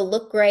they still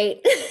look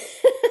great.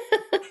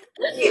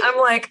 I'm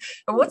like,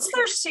 what's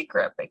their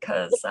secret?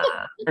 Because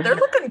they're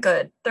looking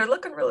good. They're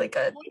looking really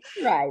good.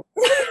 Right.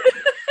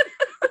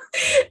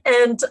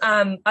 And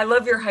I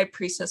love your High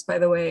Priestess, by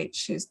the way.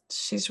 She's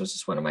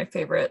just one of my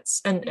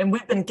favorites. And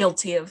we've been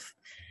guilty of,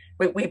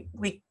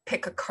 we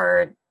pick a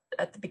card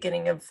at the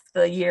beginning of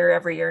the year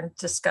every year and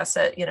discuss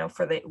it,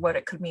 for what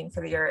it could mean for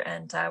the year.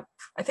 And I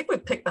think we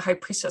picked the High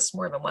Priestess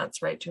more than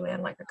once, right,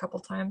 Julianne? Like a couple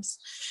times.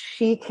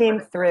 She came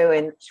through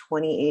in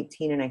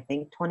 2018 and I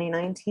think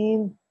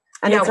 2019.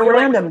 And it's a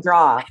random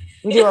draw.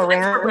 We do a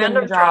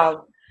random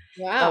draw.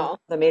 Wow. Of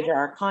the major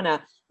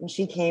arcana, and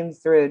she came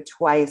through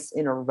twice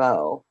in a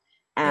row.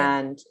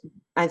 And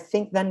I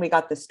think then we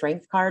got the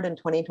strength card in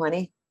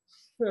 2020.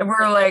 And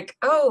we're like,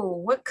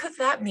 oh, what could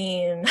that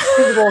mean?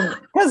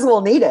 Because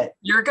we'll need it.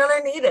 You're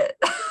going to need it.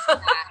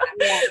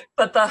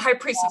 But the High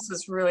Priestess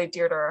is really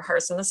dear to our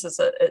hearts. And this is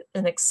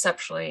an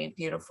exceptionally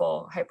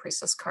beautiful High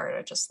Priestess card.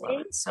 I just love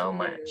it so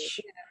much.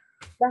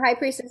 The High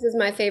Priestess is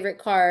my favorite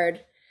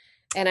card.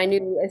 And I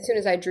knew as soon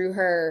as I drew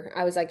her,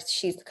 I was like,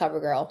 she's the cover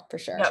girl for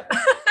sure. Yep.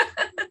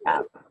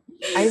 Yeah.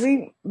 I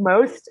think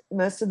most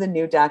of the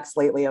new decks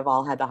lately have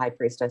all had the High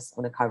Priestess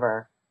on the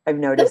cover. I've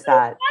noticed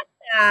that.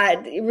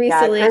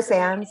 Recently. Yeah, Chris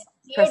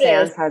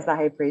Anns has the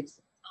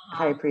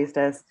High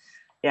Priestess.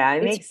 Yeah,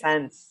 it makes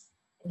sense.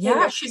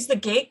 Yeah, she's the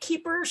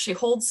gatekeeper. She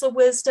holds the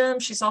wisdom.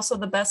 She's also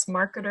the best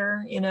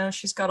marketer.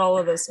 She's got all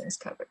of those things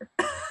covered.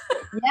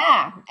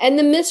 Yeah, and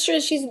the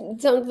mistress.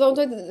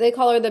 Don't they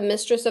call her the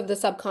mistress of the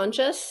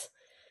subconscious?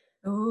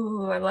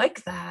 Ooh, I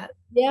like that.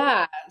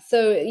 Yeah,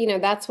 so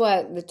that's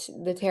what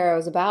the tarot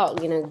is about.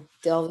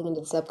 Delving into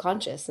the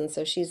subconscious, and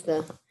so she's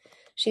the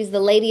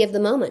lady of the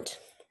moment.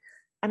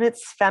 And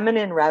it's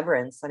feminine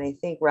reverence, and I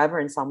think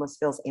reverence almost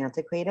feels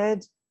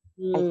antiquated.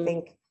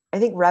 I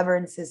think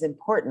reverence is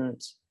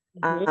important,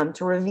 to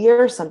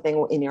revere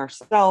something in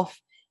yourself,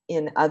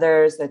 in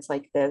others. That's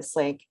like this,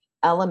 like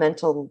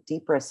elemental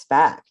deep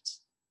respect.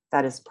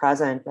 that is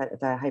present, that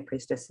the high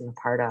priestess is a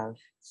part of.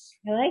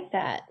 I like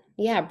that.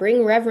 Yeah,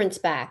 bring reverence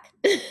back.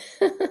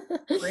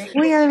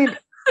 Well, yeah, I mean,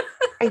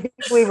 I think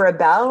we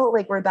rebel.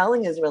 Like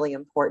rebelling is really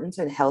important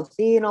and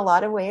healthy in a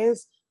lot of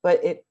ways, but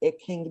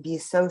it can be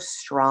so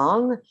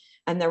strong.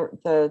 And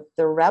the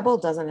rebel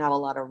doesn't have a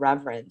lot of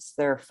reverence.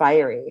 They're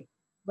fiery.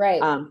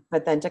 Right.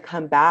 But then to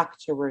come back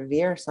to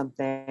revere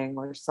something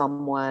or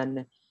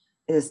someone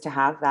is to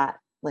have that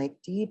like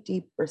deep,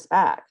 deep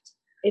respect.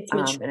 It's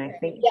mature. And I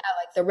think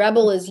like the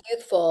rebel is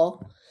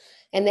youthful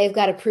and they've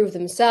got to prove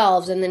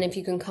themselves. And then if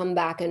you can come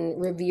back and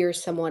revere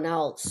someone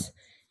else,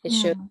 it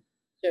shows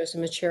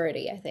some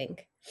maturity, I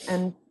think.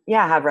 And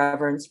have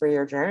reverence for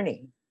your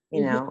journey,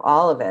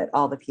 all of it,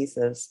 all the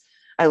pieces.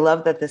 I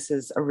love that this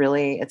is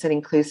it's an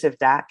inclusive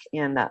deck,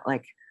 and that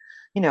like,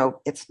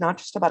 it's not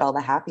just about all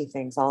the happy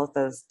things, all of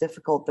those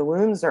difficult, the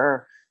wounds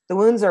are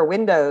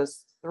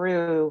windows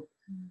through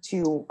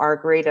to our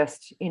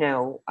greatest,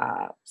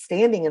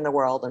 standing in the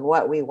world and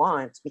what we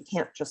want. We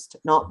can't just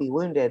not be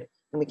wounded,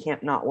 and we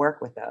can't not work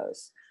with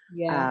those.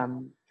 Yeah.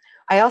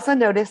 I also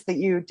noticed that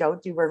you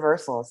don't do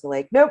reversals. So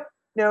like, nope,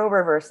 no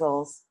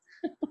reversals.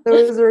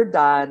 Those are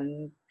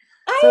done.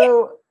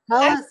 So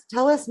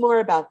tell us more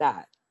about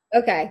that.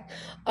 Okay.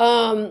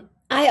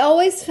 I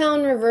always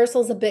found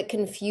reversals a bit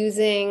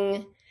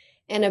confusing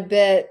and a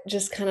bit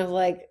just kind of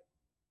like,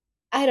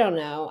 I don't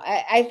know.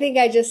 I think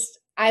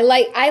I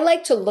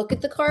like to look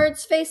at the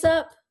cards face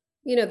up.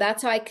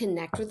 That's how I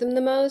connect with them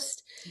the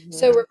most. Mm-hmm.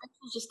 So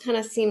reversals just kind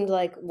of seemed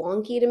like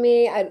wonky to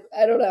me. I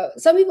don't know.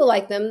 Some people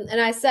like them.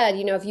 And I said,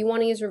 if you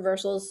want to use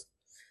reversals,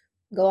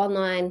 go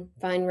online,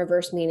 find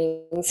reverse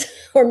meanings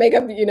or make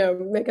up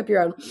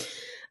your own.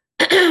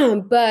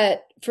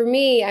 But for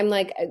me, I'm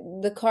like,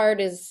 the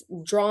card is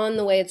drawn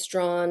the way it's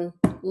drawn.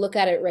 Look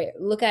at it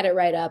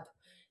right up.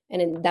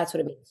 And that's what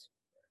it means.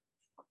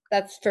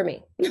 That's for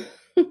me.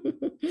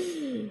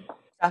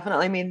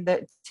 Definitely. I mean,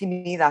 to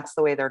me, that's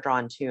the way they're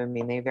drawn too. I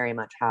mean, they very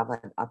much have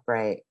an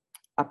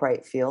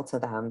upright feel to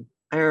them.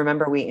 I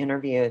remember we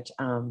interviewed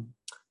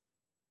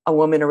a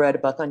woman who wrote a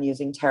book on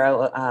using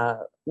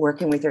tarot,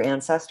 working with your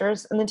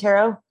ancestors in the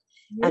tarot.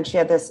 Mm-hmm. And she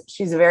had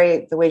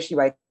the way she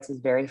writes is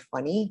very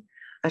funny.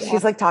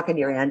 She's like talking to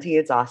your auntie.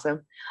 It's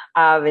awesome.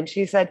 And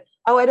she said,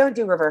 "Oh, I don't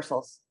do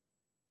reversals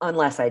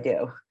unless I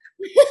do."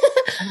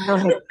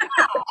 Like,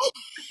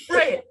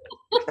 right.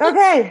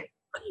 Okay.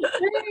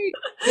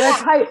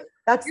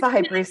 That's the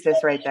high priestess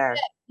right there.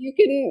 You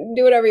can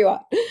do whatever you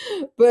want.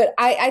 But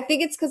I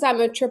think it's because I'm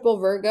a triple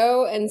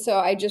Virgo. And so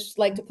I just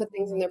like to put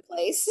things in their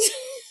place.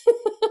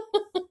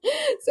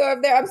 So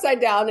if they're upside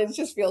down, it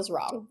just feels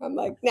wrong. I'm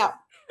like, no.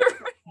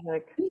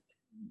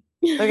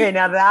 Okay,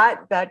 now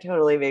that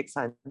totally makes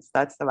sense.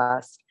 That's the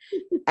best.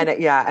 And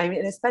I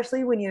mean,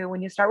 especially when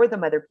you start with the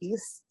mother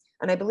piece,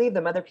 and I believe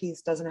the mother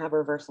piece doesn't have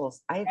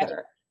reversals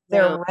either.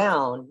 They're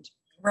round.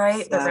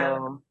 Right.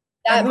 So,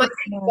 that might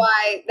be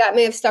why that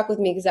may have stuck with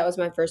me because that was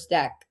my first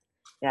deck.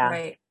 Yeah.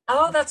 Right.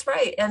 Oh, that's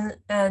right.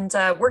 And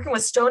working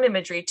with stone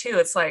imagery too,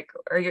 it's like,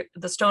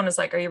 the stone is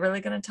like, are you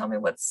really going to tell me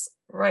what's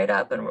right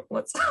up and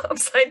what's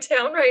upside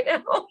down right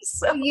now?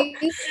 So you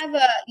have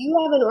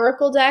an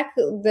oracle deck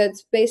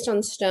that's based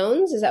on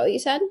stones. Is that what you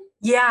said?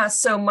 Yeah.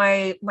 So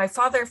my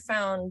father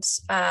found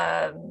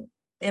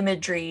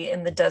imagery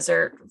in the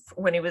desert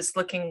when he was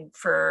looking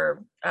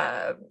for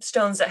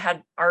stones that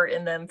had art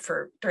in them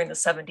during the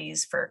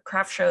 70s for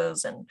craft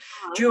shows and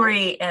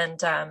jewelry,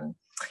 and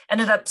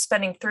ended up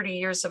spending 30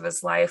 years of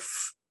his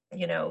life,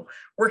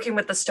 working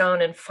with the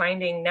stone and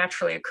finding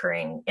naturally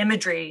occurring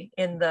imagery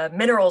in the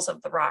minerals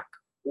of the rock.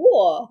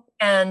 Cool.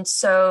 And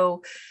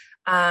so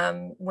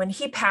when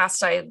he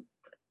passed, I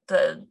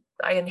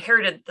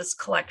inherited this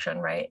collection,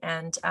 right?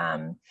 And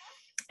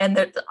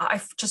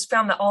I just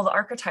found that all the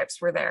archetypes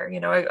were there.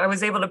 I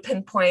was able to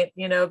pinpoint,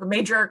 the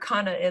major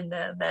arcana in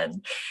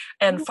them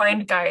and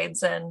find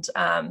guides and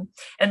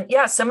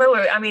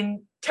similarly, I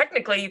mean,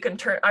 technically you can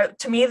turn,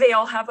 to me, they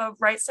all have a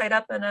right side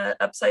up and a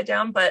upside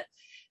down, but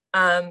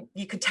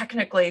you could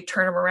technically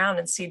turn them around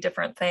and see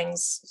different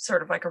things,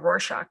 sort of like a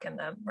Rorschach in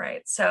them,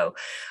 right? So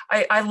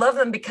I love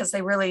them because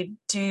they really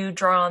do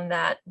draw on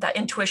that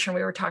intuition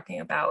we were talking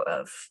about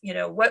of,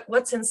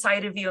 what's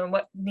inside of you and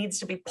what needs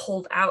to be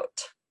pulled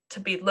out to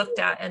be looked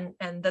at,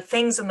 and the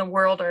things in the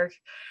world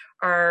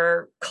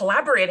are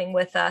collaborating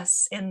with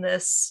us in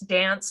this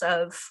dance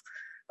of,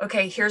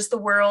 okay, here's the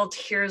world,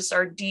 here's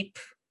our deep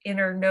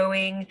inner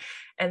knowing,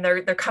 and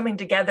they're coming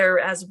together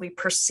as we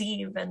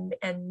perceive and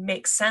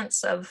make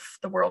sense of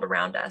the world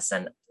around us.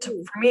 And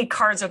for me,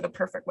 cards are the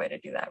perfect way to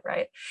do that,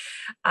 right?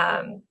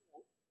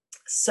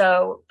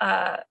 So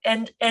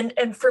and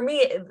for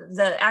me,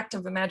 the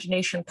active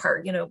imagination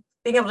part,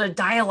 being able to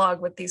dialogue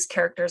with these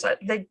characters,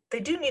 they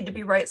do need to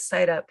be right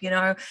side up.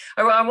 I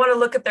want to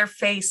look at their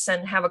face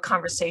and have a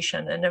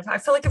conversation. And if I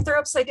feel like if they're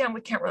upside down,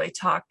 we can't really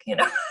talk,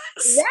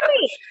 So,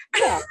 right.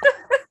 Yeah.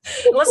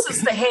 Unless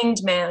it's the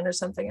Hanged Man or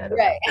something. I don't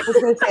know. I was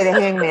going to say the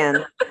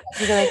Hangman.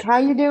 He's like, how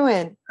you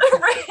doing?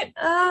 Right.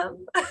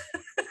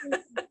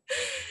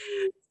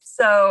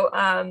 So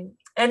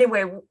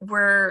Anyway,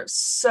 we're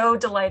so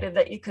delighted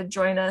that you could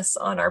join us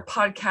on our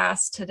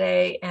podcast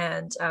today.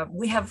 And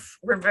we have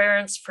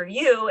reverence for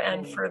you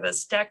and for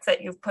this deck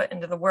that you've put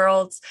into the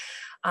world.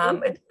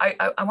 I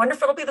wonder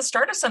if it'll be the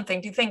start of something.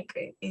 Do you think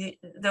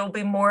there'll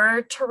be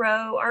more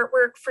tarot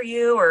artwork for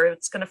you, or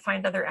it's going to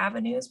find other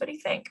avenues? What do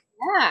you think?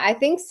 Yeah, I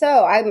think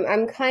so.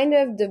 I'm kind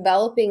of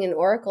developing an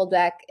oracle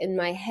deck in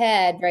my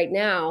head right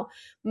now.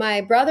 My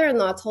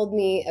brother-in-law told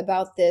me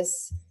about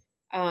this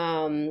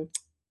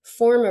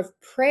form of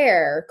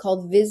prayer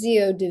called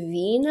Visio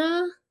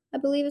Divina, I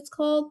believe it's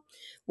called,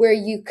 where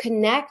you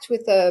connect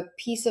with a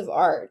piece of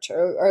art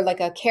or like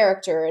a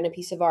character in a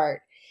piece of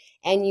art,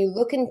 and you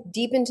look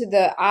deep into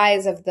the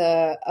eyes of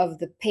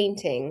the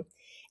painting,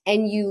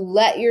 and you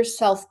let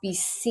yourself be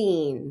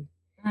seen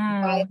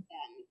by.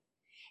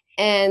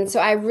 And so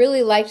I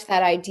really liked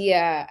that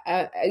idea.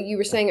 You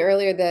were saying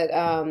earlier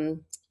that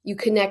you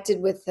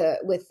connected with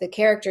the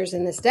characters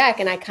in this deck,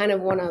 and I kind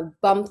of want to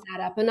bump that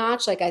up a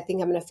notch. Like, I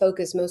think I'm going to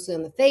focus mostly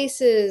on the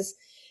faces,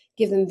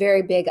 give them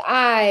very big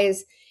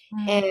eyes.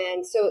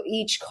 And so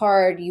each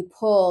card you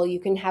pull, you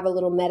can have a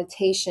little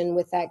meditation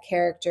with that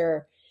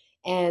character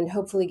and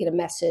hopefully get a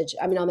message.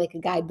 I mean, I'll make a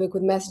guidebook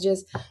with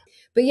messages.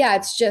 But yeah,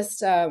 it's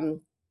just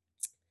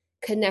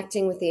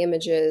connecting with the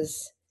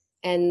images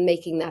and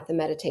making that the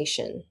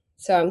meditation.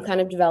 So I'm kind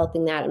of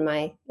developing that in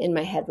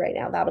my head right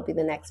now. That'll be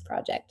the next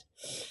project.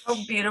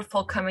 Oh,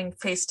 beautiful, coming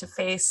face to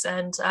face.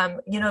 And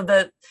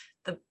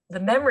the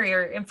memory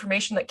or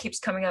information that keeps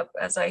coming up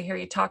as I hear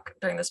you talk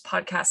during this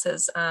podcast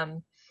is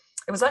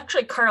it was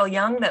actually Carl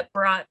Jung that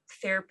brought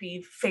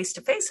therapy face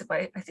to face. If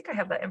I think I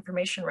have that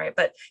information right,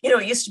 but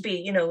it used to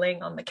be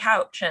laying on the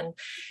couch, and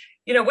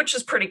which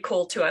is pretty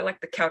cool too. I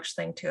like the couch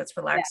thing too. It's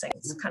relaxing. Yeah.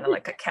 It's kind of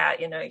like a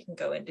cat, you can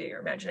go into your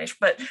imagination.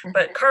 But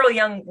Carl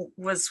Jung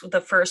was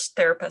the first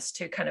therapist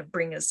to kind of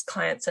bring his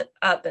clients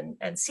up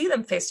and see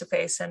them face to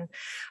face. And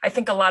I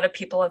think a lot of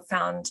people have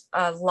found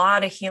a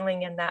lot of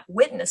healing in that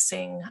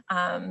witnessing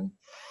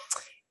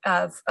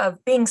of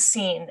being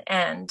seen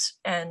and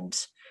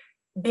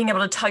being able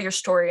to tell your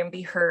story and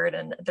be heard.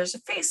 And there's a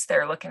face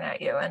there looking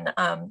at you. And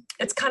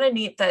it's kind of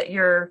neat that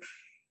you're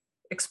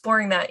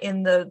exploring that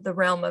in the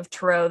realm of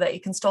tarot, that you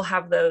can still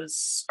have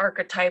those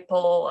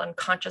archetypal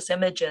unconscious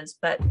images,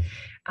 but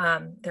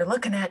they're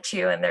looking at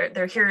you and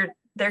they're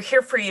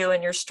here for you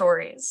and your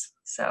stories.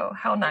 So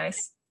how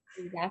nice.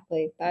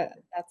 Exactly.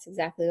 That's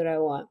exactly what I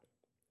want.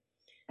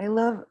 I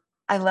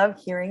love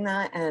hearing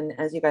that. And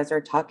as you guys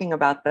are talking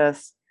about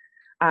this,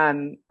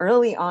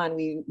 early on,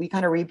 we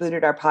kind of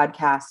rebooted our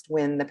podcast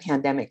when the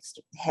pandemic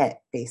hit,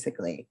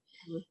 basically.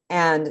 Mm-hmm.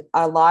 And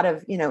a lot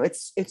of,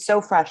 it's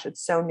so fresh,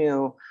 it's so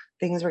new.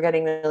 Things were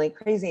getting really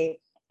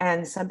crazy.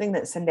 And something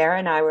that Sandara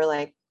and I were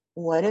like,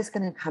 what is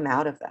going to come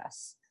out of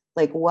this?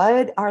 Like,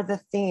 what are the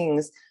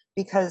things?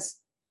 Because,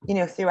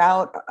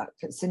 throughout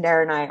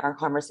Sandara and I, our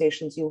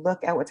conversations, you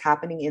look at what's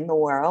happening in the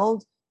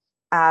world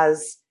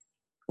as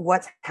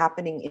what's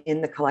happening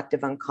in the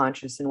collective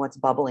unconscious and what's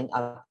bubbling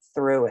up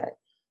through it.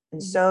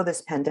 And so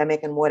this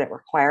pandemic and what it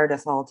required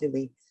us all to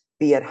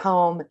be at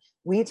home,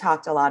 we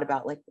talked a lot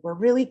about, like, we're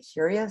really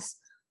curious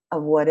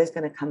of what is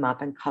going to come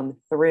up and come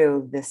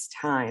through this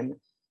time,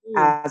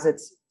 as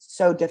it's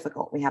so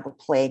difficult. We have a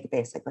plague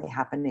basically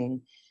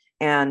happening.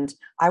 And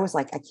I was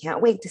like, I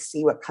can't wait to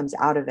see what comes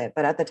out of it.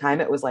 But at the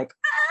time it was like,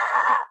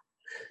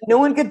 no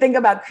one could think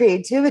about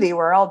creativity.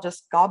 We're all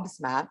just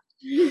gobsmacked.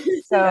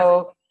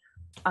 So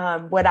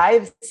what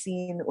I've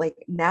seen, like,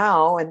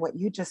 now, and what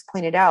you just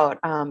pointed out,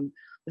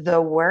 the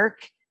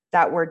work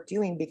that we're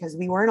doing, because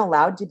we weren't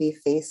allowed to be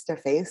face to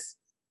face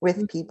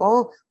with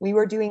people, we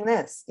were doing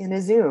this in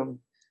a Zoom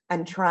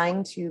and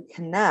trying to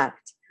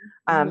connect.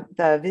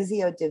 The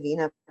Visio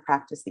Divina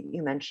practice that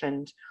you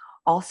mentioned,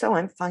 also,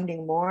 I'm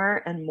finding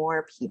more and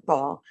more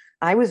people.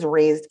 I was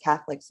raised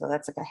Catholic, so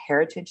that's like a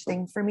heritage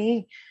thing for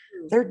me.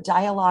 They're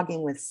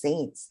dialoguing with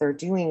saints. They're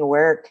doing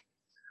work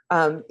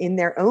in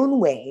their own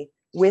way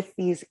with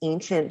these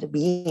ancient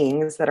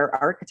beings that are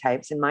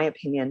archetypes, in my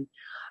opinion,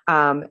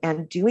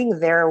 and doing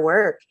their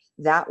work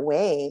that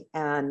way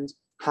and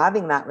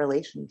having that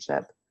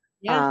relationship.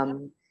 Yeah.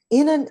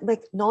 In a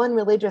like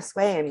non-religious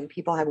way. I mean,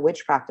 people have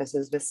witch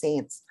practices with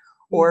saints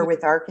or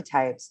with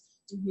archetypes.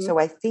 So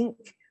I think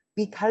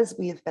because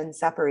we've been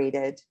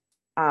separated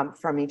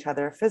from each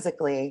other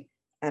physically,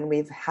 and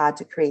we've had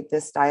to create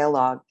this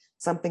dialogue,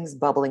 something's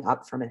bubbling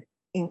up from it,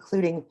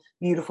 including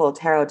beautiful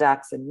tarot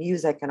decks and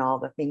music and all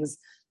the things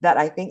that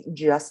I think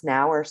just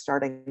now are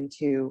starting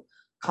to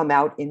come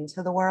out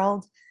into the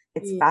world.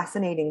 It's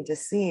fascinating to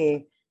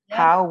see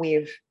how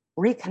we've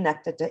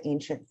reconnected to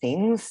ancient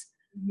things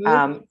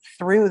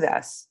through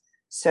this.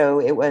 So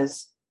it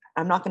was,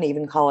 I'm not going to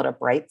even call it a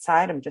bright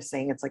side. I'm just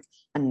saying it's like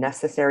a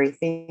necessary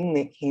thing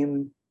that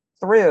came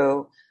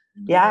through.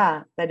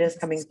 Yeah, that is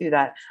coming through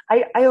that.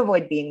 I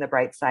avoid being the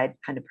bright side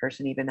kind of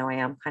person, even though I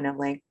am kind of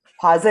like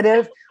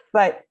positive,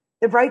 but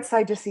the bright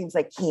side just seems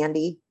like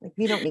candy. Like,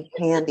 we don't need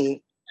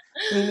candy.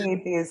 We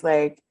need these,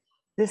 like,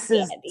 this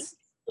is,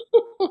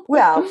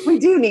 well, we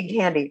do need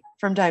candy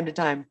from time to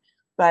time,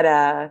 but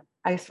I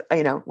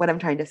what I'm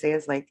trying to say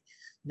is, like,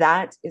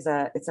 that is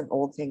it's an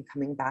old thing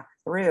coming back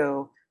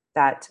through,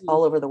 that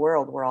all over the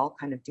world, we're all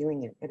kind of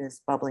doing it. It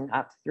is bubbling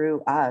up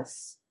through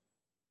us.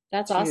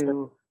 That's to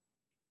awesome.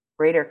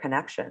 greater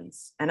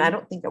connections. And I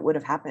don't think it would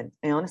have happened.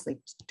 I honestly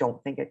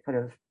don't think it could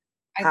have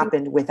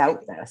happened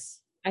without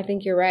this. I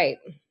think you're right.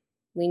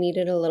 We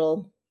needed a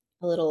little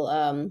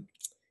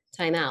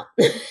time out.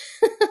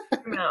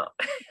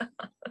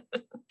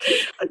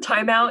 A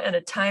timeout and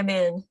a time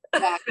in.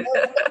 Think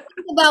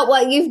about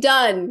what you've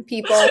done,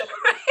 people.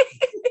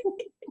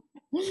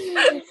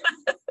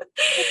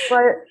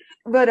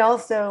 but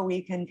also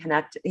we can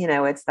connect,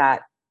 it's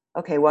that,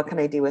 okay, what can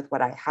I do with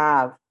what I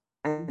have?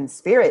 And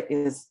spirit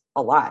is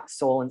a lot.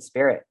 Soul and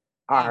spirit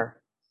are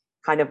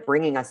kind of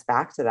bringing us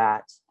back to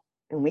that.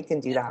 And we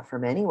can do that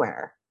from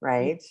anywhere,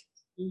 right?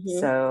 Mm-hmm.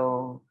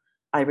 So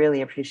I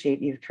really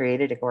appreciate you've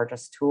created a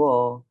gorgeous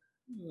tool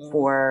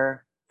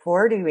for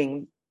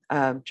doing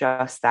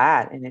just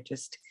that. And it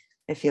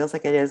feels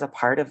like it is a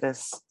part of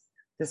this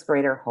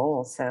greater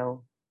whole.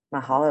 So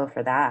mahalo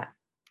for that.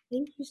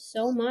 Thank you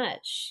so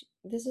much.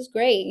 This is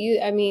great.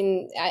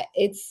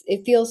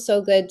 It feels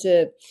so good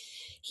to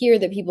hear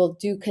that people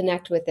do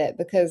connect with it,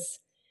 because,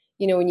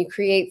 when you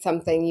create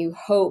something, you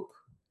hope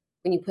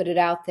when you put it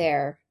out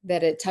there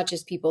that it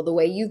touches people the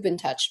way you've been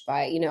touched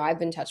by, I've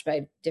been touched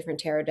by different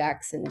tarot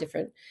decks and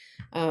different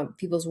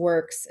people's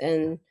works.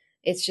 And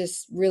it's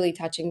just really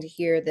touching to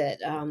hear that,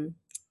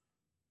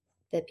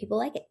 that people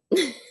like it.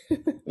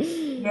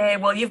 Yay.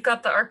 Well, you've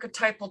got the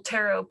Archetypal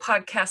Tarot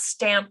podcast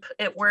stamp.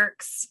 It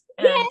works.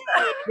 And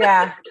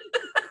yeah.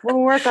 We'll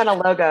work on a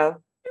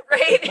logo.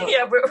 Right?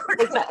 Yeah. We're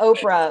it's an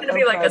Oprah. It's going to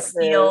be like a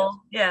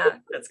seal. Yeah.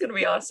 It's going to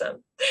be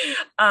awesome.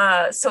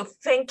 So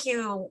thank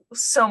you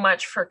so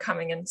much for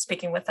coming and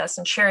speaking with us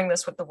and sharing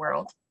this with the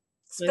world.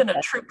 It's been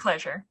a true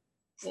pleasure.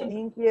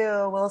 Thank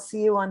you. We'll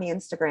see you on the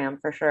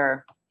Instagram for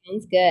sure.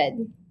 Sounds good.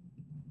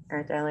 All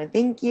right, darling.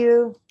 Thank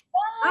you.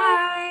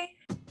 Bye.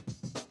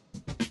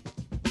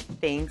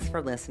 Thanks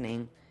for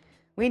listening.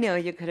 We know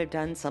you could have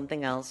done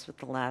something else with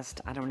the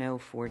last,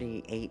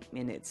 48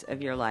 minutes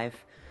of your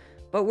life,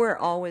 but we're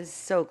always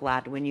so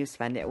glad when you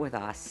spend it with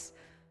us.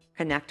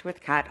 Connect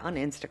with Kat on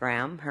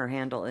Instagram. Her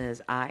handle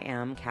is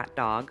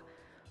IamCatDog.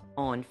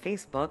 On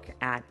Facebook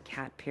at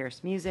Kat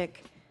Pierce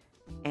Music.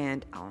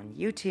 And on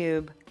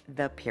YouTube,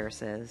 The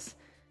Pierces.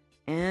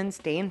 And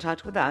stay in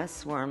touch with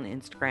us. We're on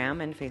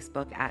Instagram and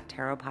Facebook at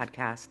Tarot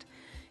Podcast.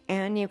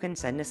 And you can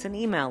send us an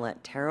email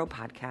at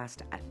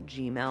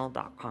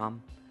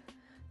tarotpodcast@gmail.com.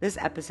 This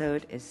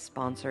episode is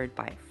sponsored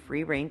by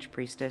Free Range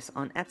Priestess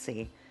on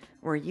Etsy,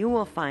 where you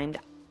will find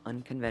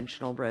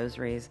unconventional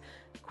rosaries,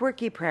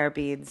 quirky prayer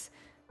beads,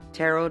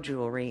 tarot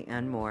jewelry,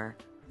 and more.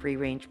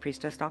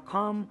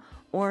 freerangepriestess.com,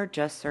 or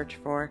just search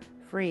for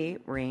Free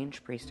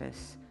Range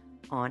Priestess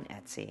on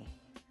Etsy.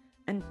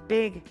 And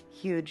big,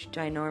 huge,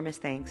 ginormous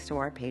thanks to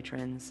our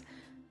patrons,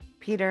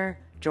 Peter,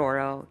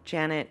 Joro,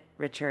 Janet,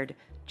 Richard,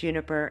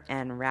 Juniper,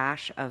 and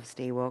Rash of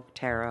Stay Woke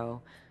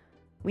Tarot.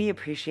 We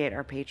appreciate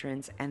our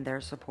patrons and their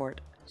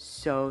support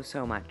so,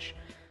 so much.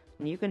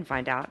 And you can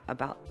find out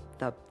about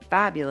the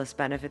fabulous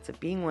benefits of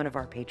being one of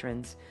our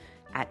patrons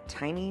at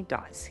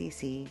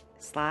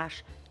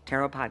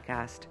tiny.cc/tarot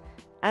podcast.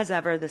 As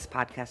ever, this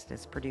podcast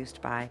is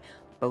produced by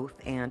Both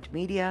And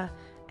Media,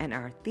 and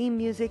our theme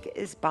music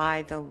is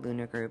by the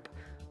Luna Group.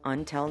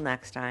 Until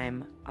next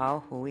time,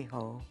 ahui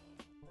ho.